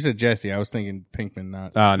 You said Jesse. I was thinking Pinkman,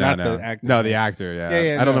 not no, the actor. No, the actor.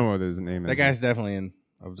 Yeah, I don't know what his name is. That guy's definitely in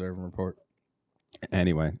Observe and Report.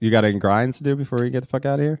 Anyway, you got any grinds to do before you get the fuck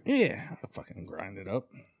out of here? Yeah, I'll fucking grind it up.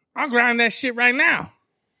 I'll grind that shit right now.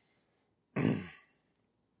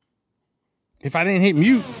 If I didn't hit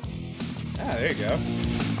mute. Ah, there you go.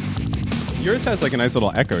 Yours has like a nice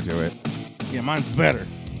little echo to it. Yeah, mine's better.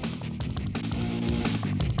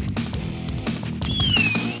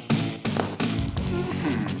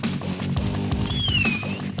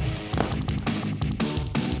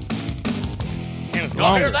 And it's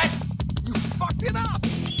longer. Hear that? You fucked it up.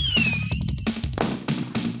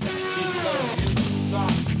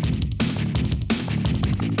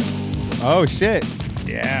 Oh shit!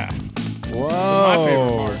 Yeah. Whoa! My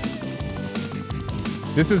favorite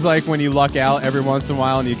part. This is like when you luck out every once in a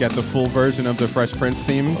while and you get the full version of the Fresh Prince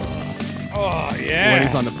theme Oh, yeah. when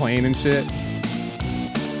he's on the plane and shit.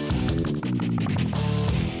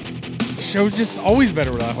 The show's just always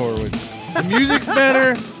better without Horowitz. The music's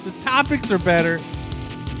better. The topics are better.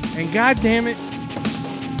 And God damn it.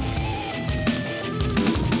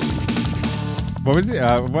 What was he?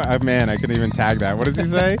 Man, I couldn't even tag that. What does he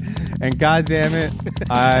say? And God damn it,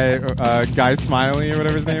 Guy Smiley or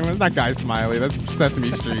whatever his name was. Not Guy Smiley. That's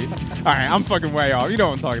Sesame Street. All right, I'm fucking way off. You know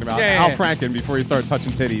what I'm talking about. Yeah, Al yeah. Franken before he started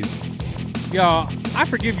touching titties. Yo, I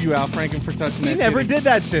forgive you, Al Franken, for touching that He never titty. did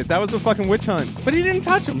that shit. That was a fucking witch hunt. But he didn't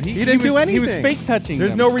touch him. He didn't do anything. He was fake touching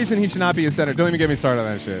There's them. no reason he should not be a senator. Don't even get me started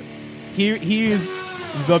on that shit. He's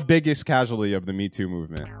the biggest casualty of the Me Too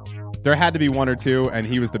movement. There had to be one or two, and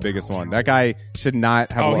he was the biggest one. That guy should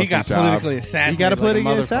not have lost he got his job. politically assassinated. He got politically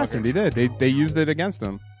like a assassinated. He did. They used it against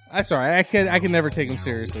him. That's all right. I can never take him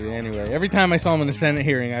seriously anyway. Every time I saw him in a Senate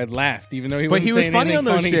hearing, I'd laughed, even though he But wasn't he was saying funny on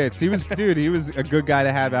anything those funny. shits. He was, dude. He was a good guy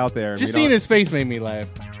to have out there. Just seeing his face made me laugh.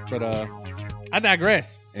 But I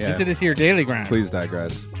digress. Yeah. Into this here daily grind. Please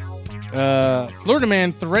digress. Florida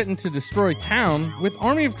man threatened to destroy town with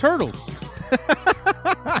army of turtles.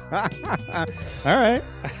 All right.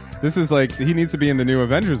 This is like he needs to be in the new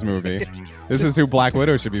Avengers movie. This is who Black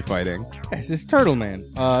Widow should be fighting. Yes, this Turtle Man,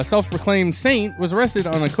 self-proclaimed saint, was arrested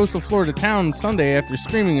on a coastal Florida town Sunday after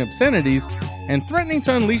screaming obscenities and threatening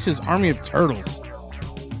to unleash his army of turtles.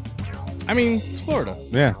 I mean, it's Florida.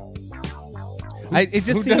 Yeah. It just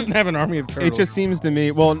Who seems, doesn't have an army of turtles? it just seems to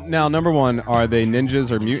me. Well, now number one, are they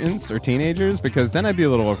ninjas or mutants or teenagers? Because then I'd be a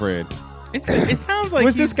little afraid. It sounds like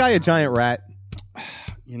Was he's- this guy a giant rat?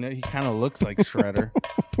 You know, he kind of looks like Shredder.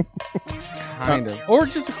 Kind of. Or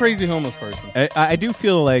just a crazy homeless person. I do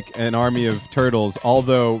feel like an army of turtles,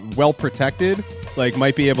 although well protected, like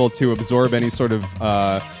might be able to absorb any sort of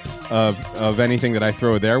anything that I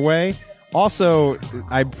throw their way. Also,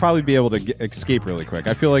 I'd probably be able to escape really quick.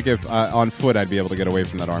 I feel like if on foot, I'd be able to get away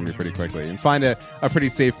from that army pretty quickly and find a pretty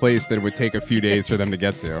safe place that it would take a few days for them to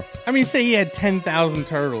get to. I mean, say he had 10,000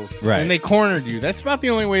 turtles. Right. And they cornered you. That's about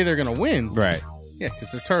the only way they're going to win. Right. Yeah,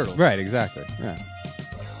 because they're turtles. Right, exactly.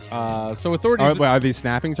 Yeah. So authorities... Are these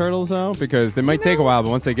snapping turtles, though? Because they might take a while, but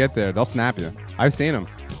once they get there, they'll snap you. I've seen them.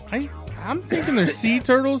 I'm thinking they're sea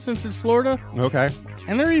turtles since it's Florida. Okay.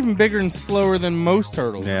 And they're even bigger and slower than most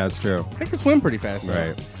turtles. Yeah, that's true. They can swim pretty fast. though.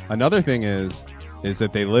 Right. Another thing is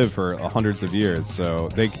that they live for hundreds of years, so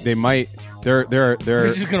they might their They're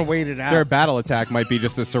just going to wait it out. their battle attack might be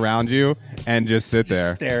just to surround you and just sit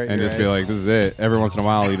there stare at and your just be eyes. like, this is it. Every once in a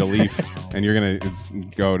while, I'll eat a leaf, and you're gonna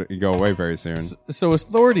go away very soon. So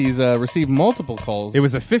authorities received multiple calls. It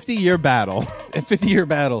was a 50-year battle. A 50-year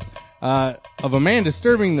battle of a man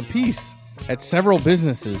disturbing the peace at several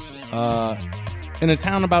businesses in a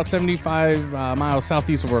town about 75 miles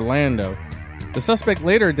southeast of Orlando. The suspect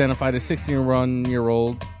later identified as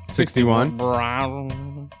 61-year-old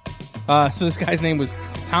 61. So this guy's name was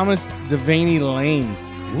Thomas Devaney Lane.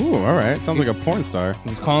 Ooh, all right. Sounds like a porn star. He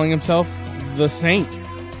was calling himself the Saint.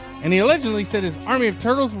 And he allegedly said his army of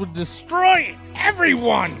turtles would destroy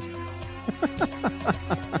everyone.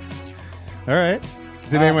 All right.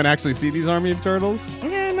 Did anyone actually see these army of turtles?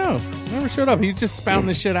 Yeah, no. Never showed up. He was just spouting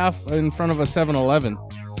this shit out in front of a 7-Eleven.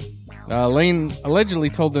 Lane allegedly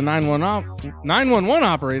told the 911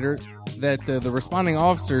 operator that the responding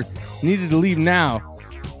officer needed to leave now,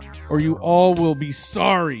 or you all will be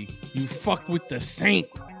sorry. You fucked with the saint.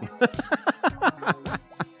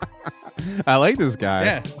 I like this guy.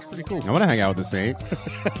 Yeah, it's pretty cool. I want to hang out with the saint.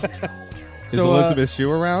 Is So, Elizabeth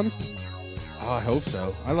Shue around? Oh, I hope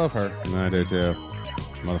so. I love her. No, I do too.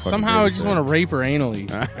 Motherfucking Somehow I just babysitter. want to rape her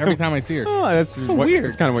anally every time I see her. Oh, that's So weird.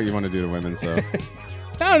 It's kind of what you want to do to women. So,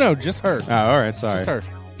 No, just her. oh, all right, sorry. Just her.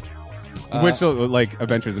 Which like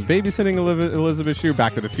Adventures in Babysitting Elizabeth Shue,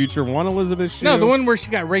 Back to the Future One Elizabeth Shue. No, the one where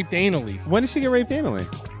she got raped anally, When did she get raped anally?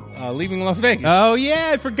 leaving Las Vegas. Oh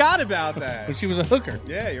yeah, I forgot about that. When she was a hooker.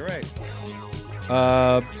 Yeah, you're right.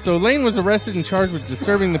 So Lane was arrested and charged with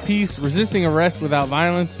disturbing the peace, resisting arrest without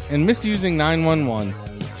violence, and misusing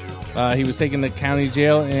 911. He was taken to county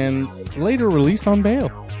jail and later released on bail.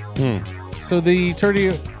 So the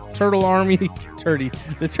Turtle Army, the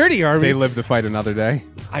Turdy Army, They live to fight another day.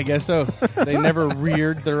 I guess so. They never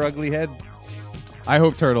reared their ugly head. I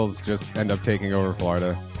hope turtles just end up taking over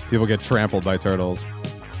Florida. People get trampled by turtles.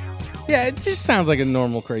 Yeah, it just sounds like a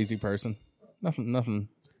normal crazy person. Nothing.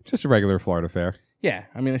 Just a regular Florida fair. Yeah,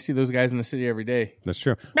 I mean, I see those guys in the city every day. That's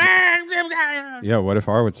true. Yeah, what if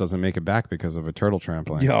Harwitz doesn't make it back because of a turtle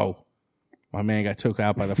trampling? Yo, my man got took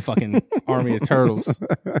out by the fucking army of turtles.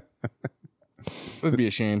 Would be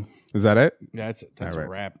a shame. Is that it? Yeah, that's All a right.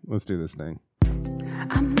 wrap. Let's do this thing.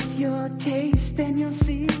 I miss your taste and you'll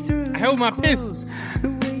see through. I held my piss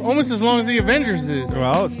almost as long as the Avengers is.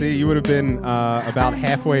 Well, see, you would have been about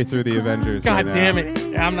halfway through the Avengers. God right damn now.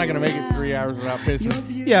 it. I'm not going to make it 3 hours without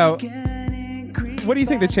pissing. Yeah. What do you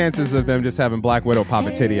think the chances of them just having Black Widow pop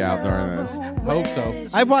a titty out during this? Hope so.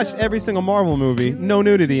 I've watched every single Marvel movie. No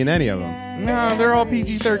nudity in any of them. No, they're all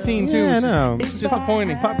PG-13 too. Yeah, I It's know. It's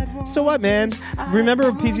disappointing. So what, man?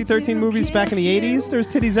 Remember PG-13 movies back in the 80s? There's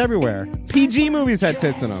titties everywhere. PG movies had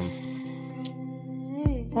tits in them.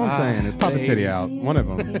 All I'm saying is pop a titty out. One of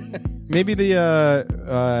them. Maybe the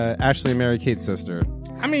Ashley and Mary-Kate sister.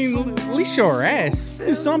 I mean, at least show her ass.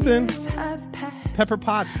 Do something. Pepper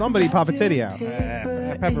Potts. Somebody pop a titty out.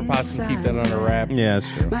 Pepper Potts can keep that under wraps. Yeah,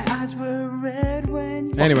 that's true. My eyes were red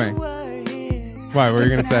when Anyway. you were here. What were you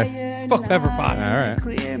going to say? Fuck Pepper Potts. All right.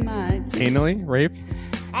 Clear my teeth. Anally? Rape?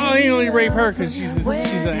 I'll anally rape her because she's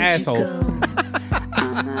an asshole.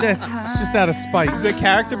 That's just out of spite. The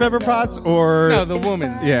character Pepper Potts or... No, the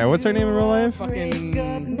woman. Yeah, what's her name in real life? Fucking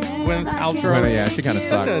Gwyneth Paltrow. Well, yeah, she kinda She's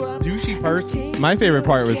such sucks. a douchey person. My favorite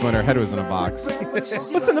part was when her head was in a box. What's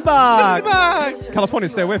in the box? California,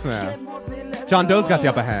 stay away from that. John Doe's got the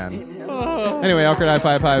upper hand. Anyway, awkward high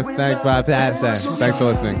five. Thanks for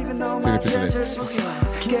listening. See you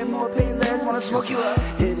today. Get more payless, wanna smoke you up.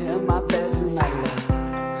 Hit him my best and my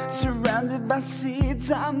love. Surrounded by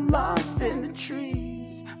seeds, I'm lost in the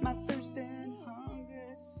trees. My thirst and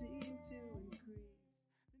hunger seem to increase.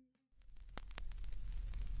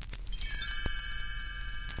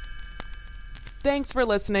 Thanks for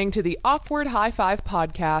listening to the Awkward High Five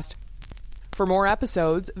podcast. For more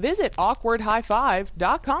episodes, visit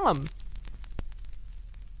awkwardhighfive.com.